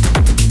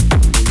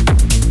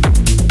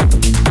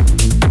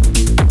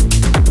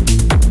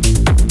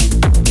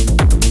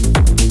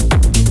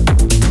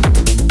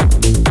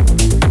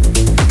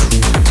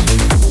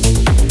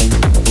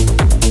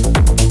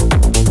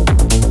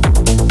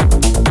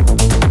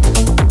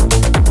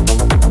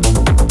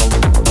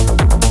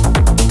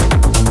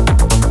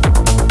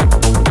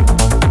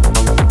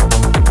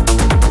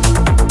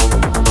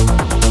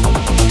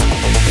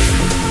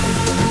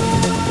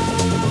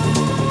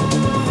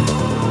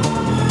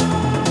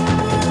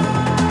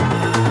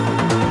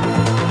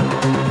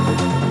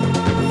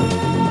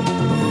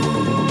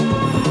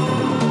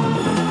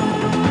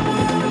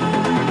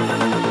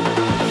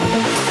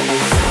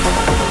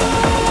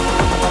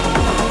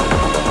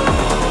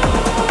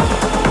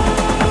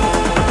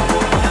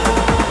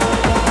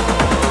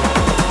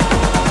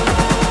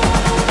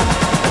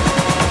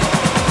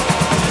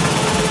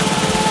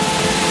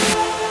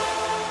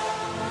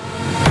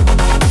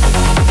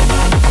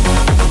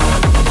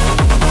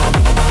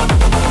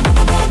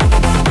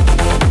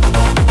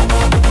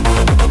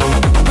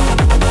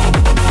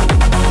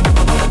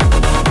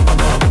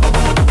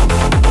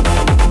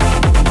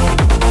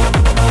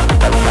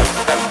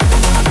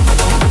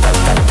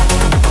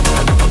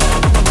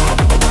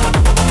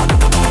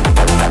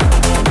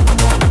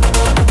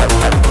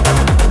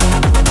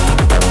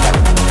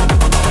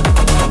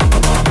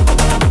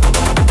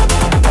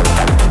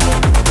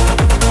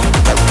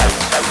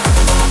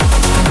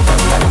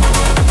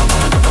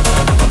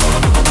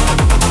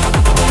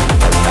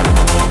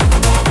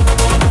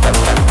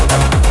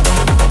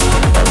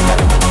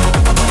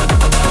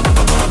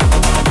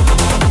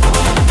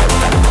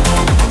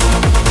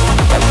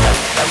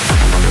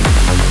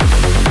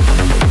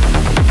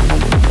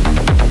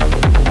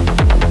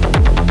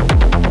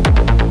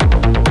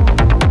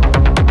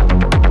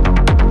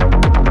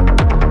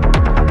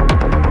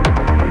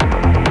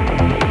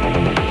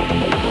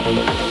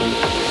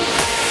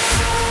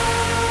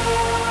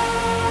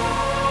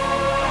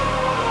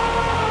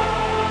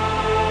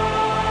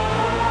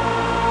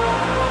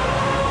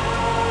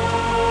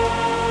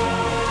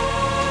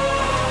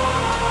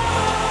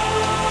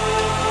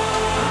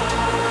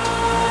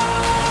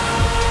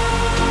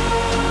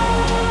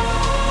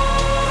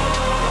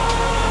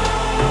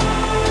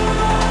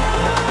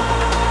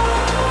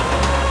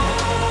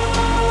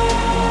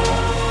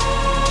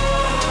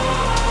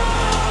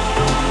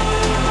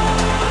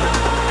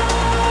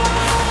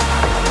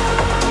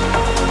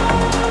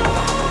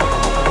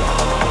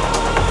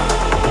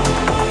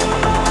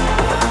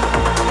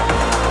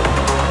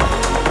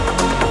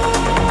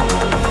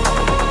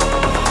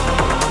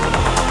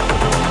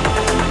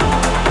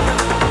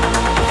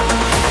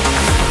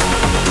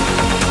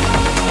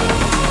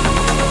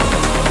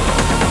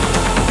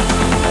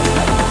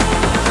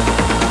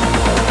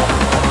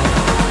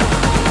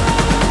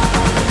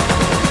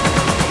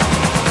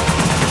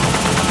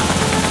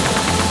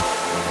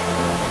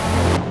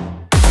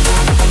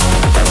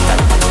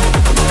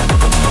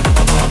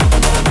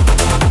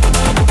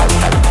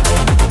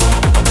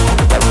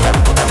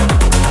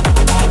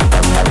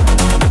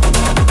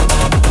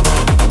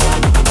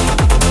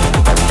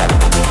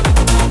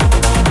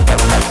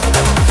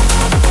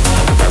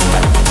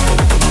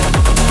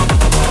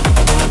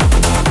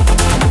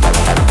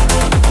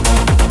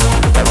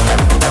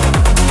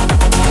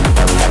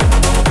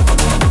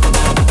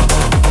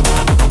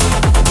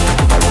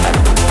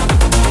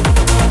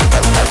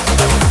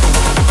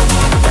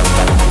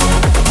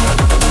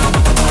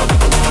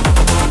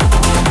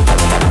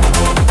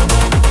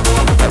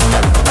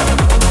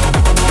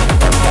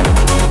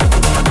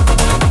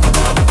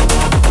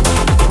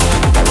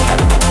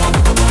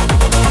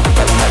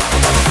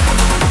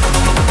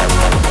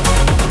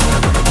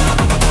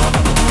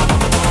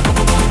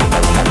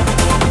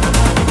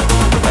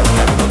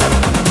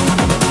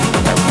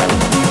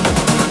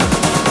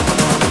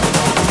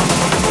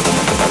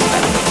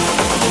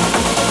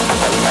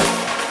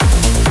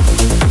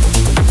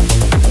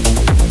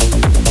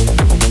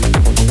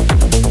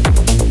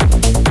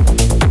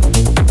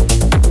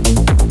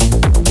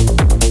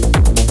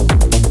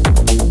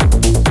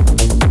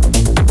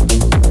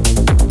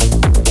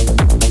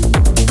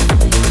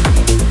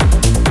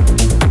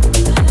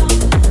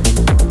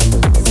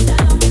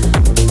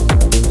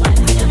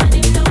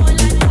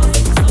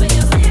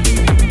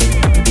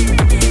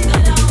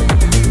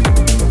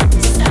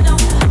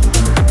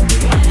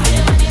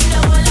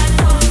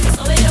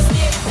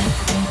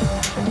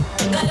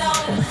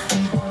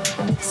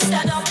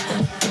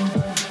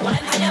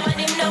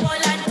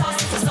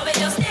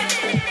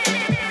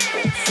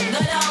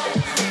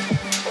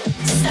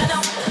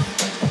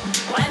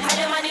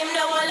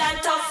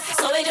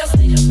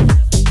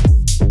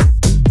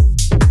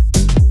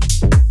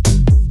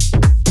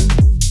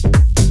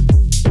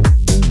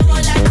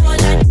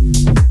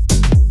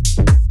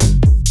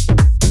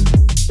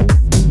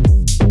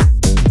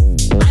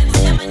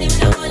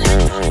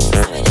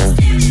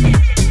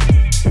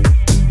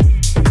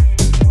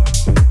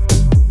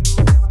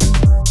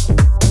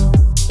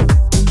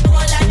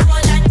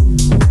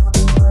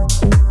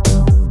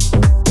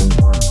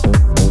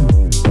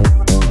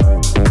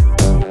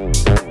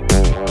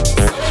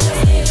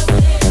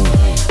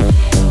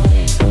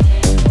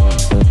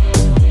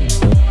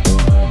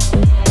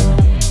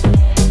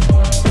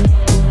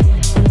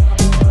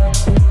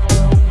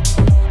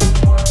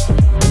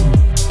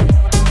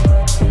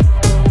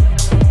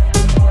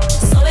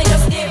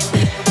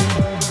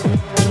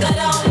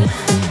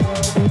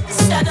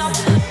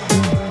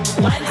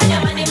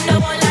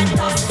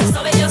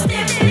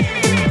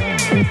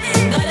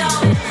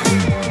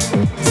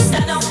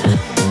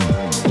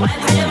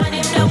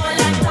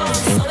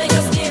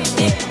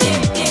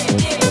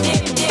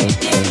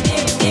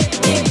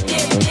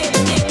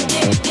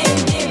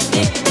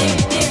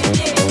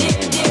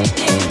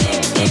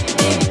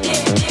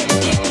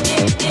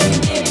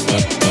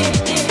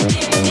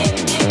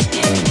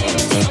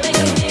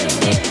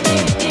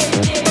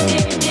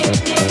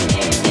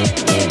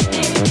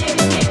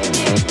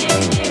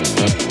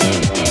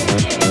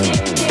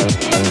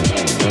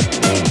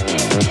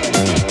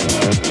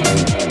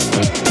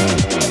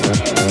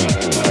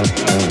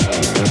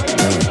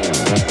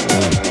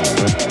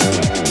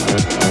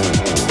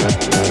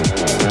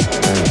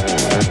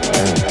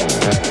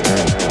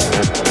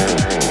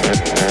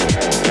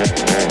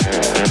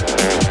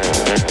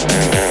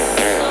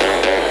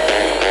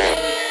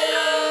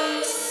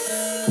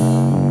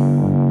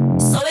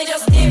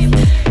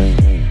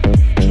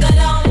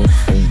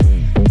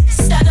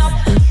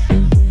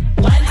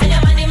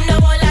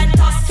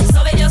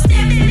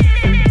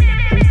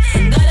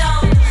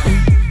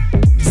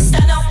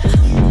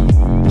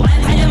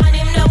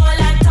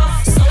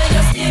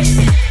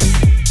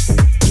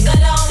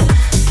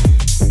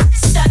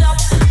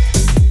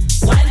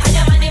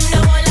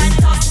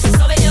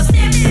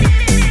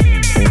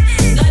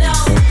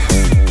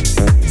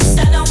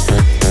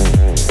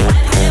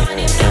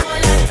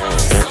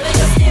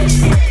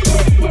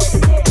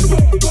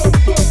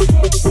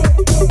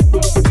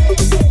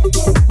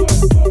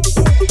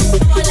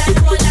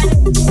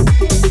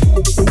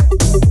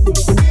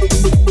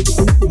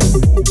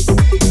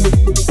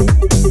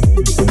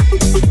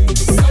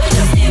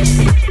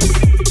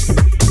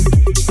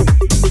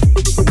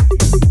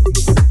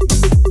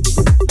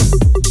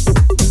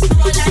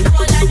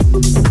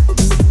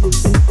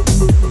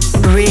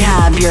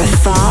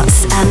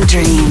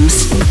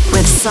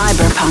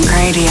 CYB3RPVNK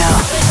Radio.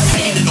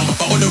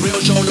 For the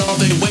real show love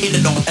they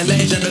waited on. A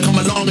legend to come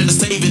along and to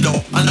save it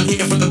all. And I'm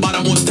here from the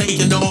bottom, what's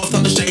taking off,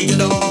 time to shake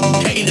it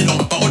all. Hated on.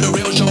 For the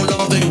real show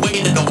love they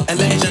waited on. A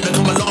legend to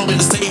come along and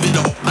to save it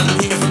all. And I'm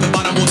here from the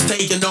bottom, what's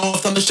taking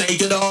off, time to shake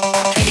it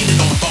all. Hated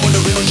on. For the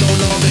real show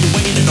love they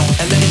waited on.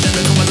 A legend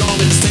to come along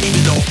and to save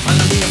it all. And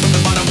I'm here from the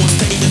bottom,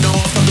 what's taking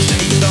off,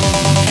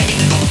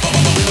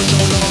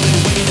 time to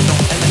shake it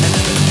all.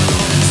 Hated on.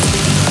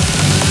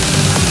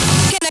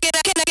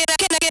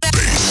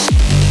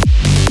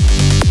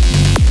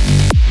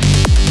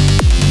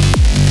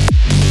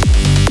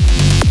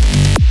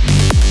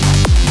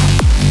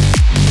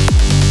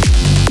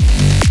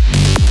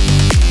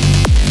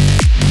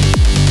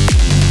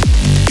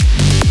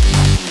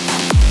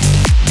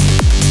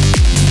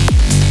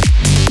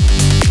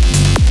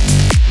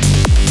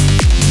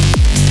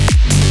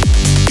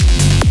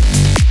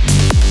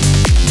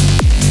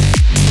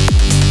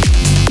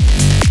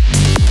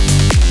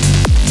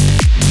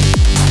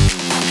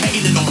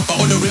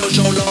 For the real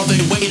show love they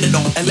waited on.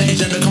 A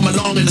legend to come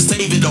along and to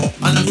save it all. A legend to come along and to save it all.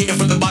 And I'm here from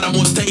the bottom,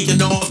 what's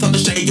taking off, time to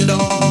shake it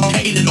all.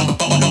 Hated on,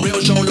 but the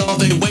real show love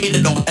they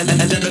waited on. A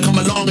legend to come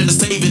along and to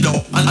save it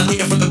all. And I'm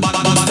here from the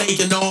bottom, what's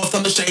taking off,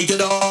 time to shake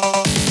it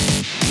all.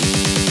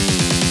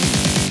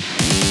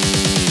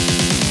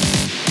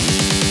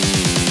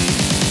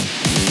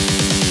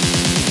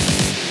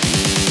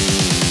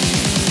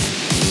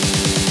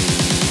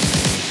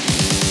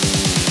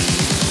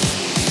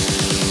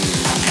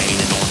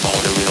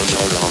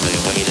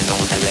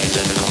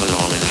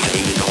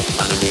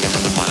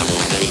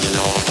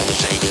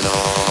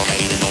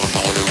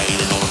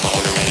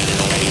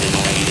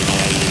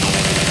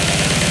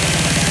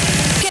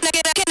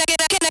 Can I get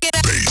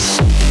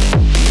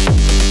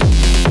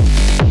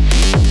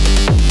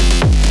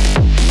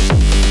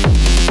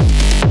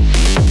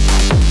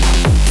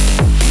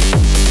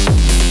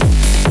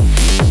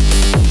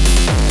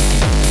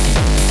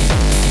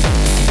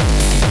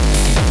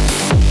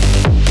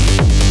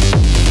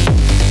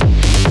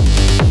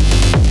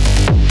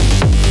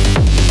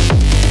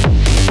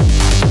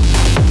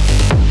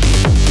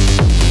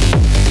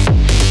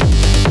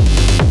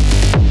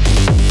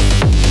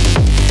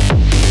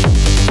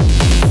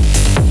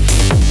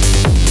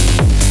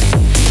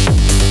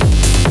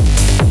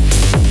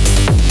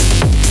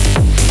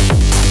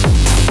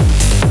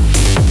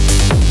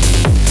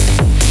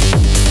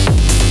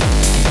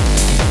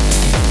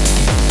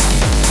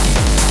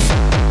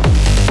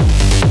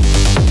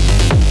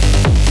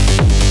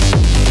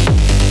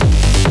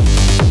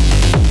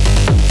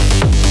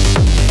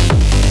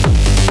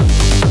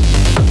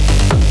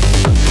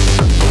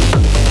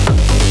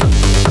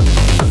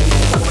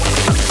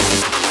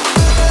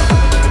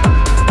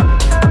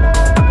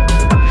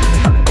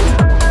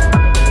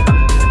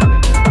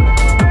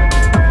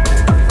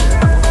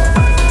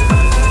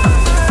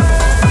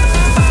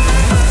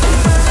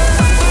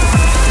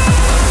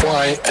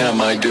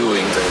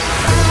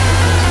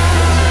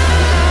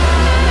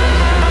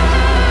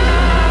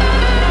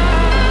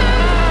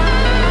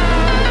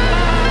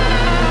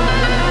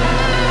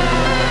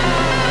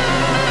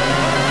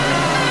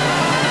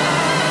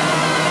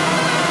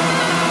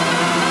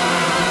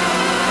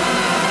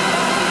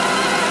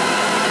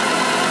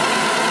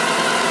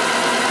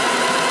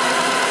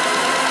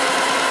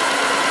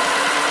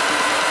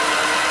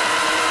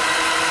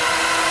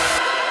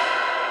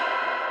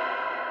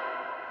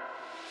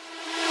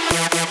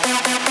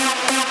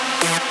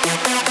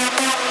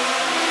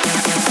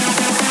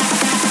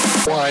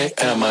Why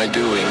am I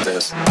doing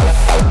this?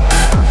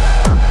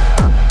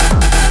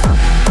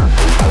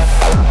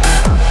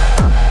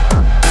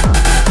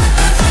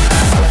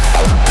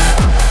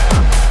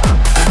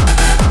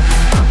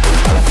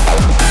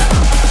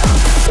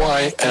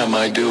 Why am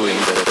I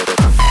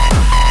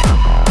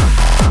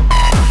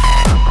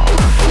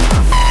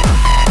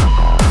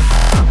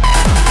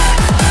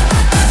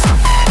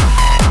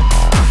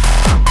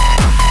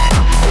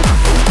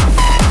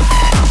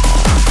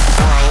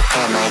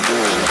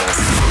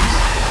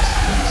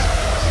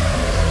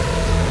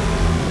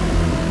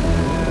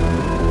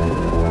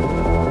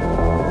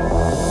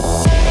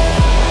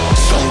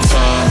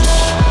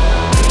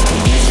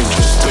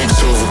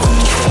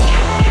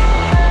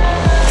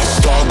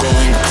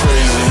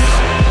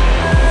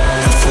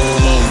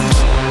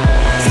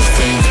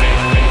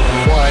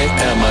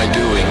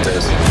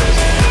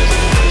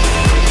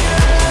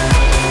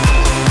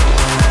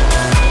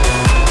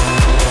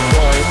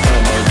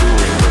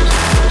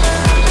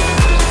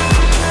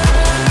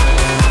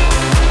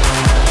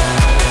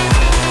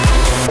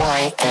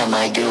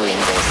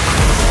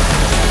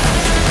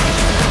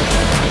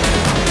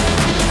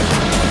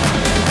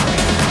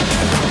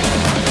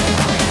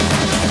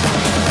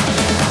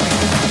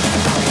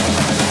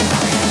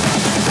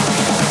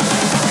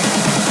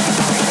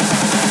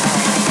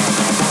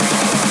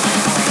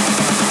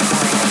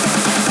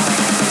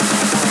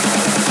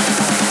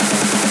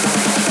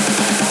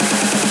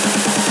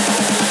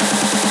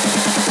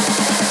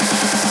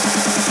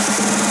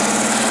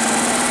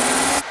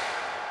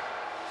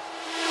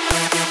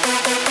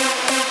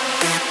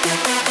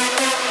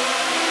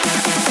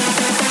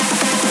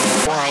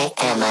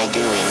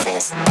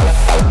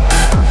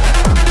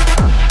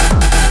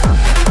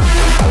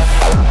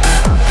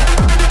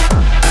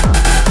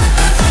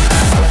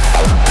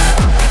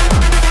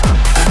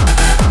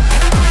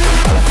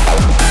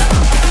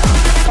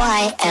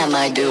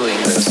doing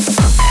this?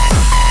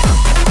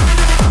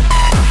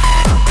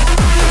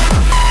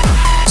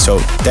 So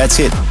that's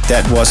it.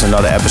 That was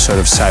another episode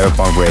of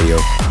CYB3RPVNK Radio.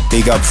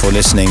 Big up for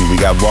listening. We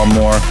got one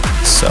more,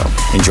 so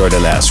enjoy the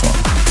last one.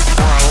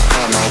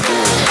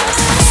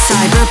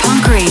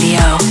 CYB3RPVNK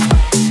Radio.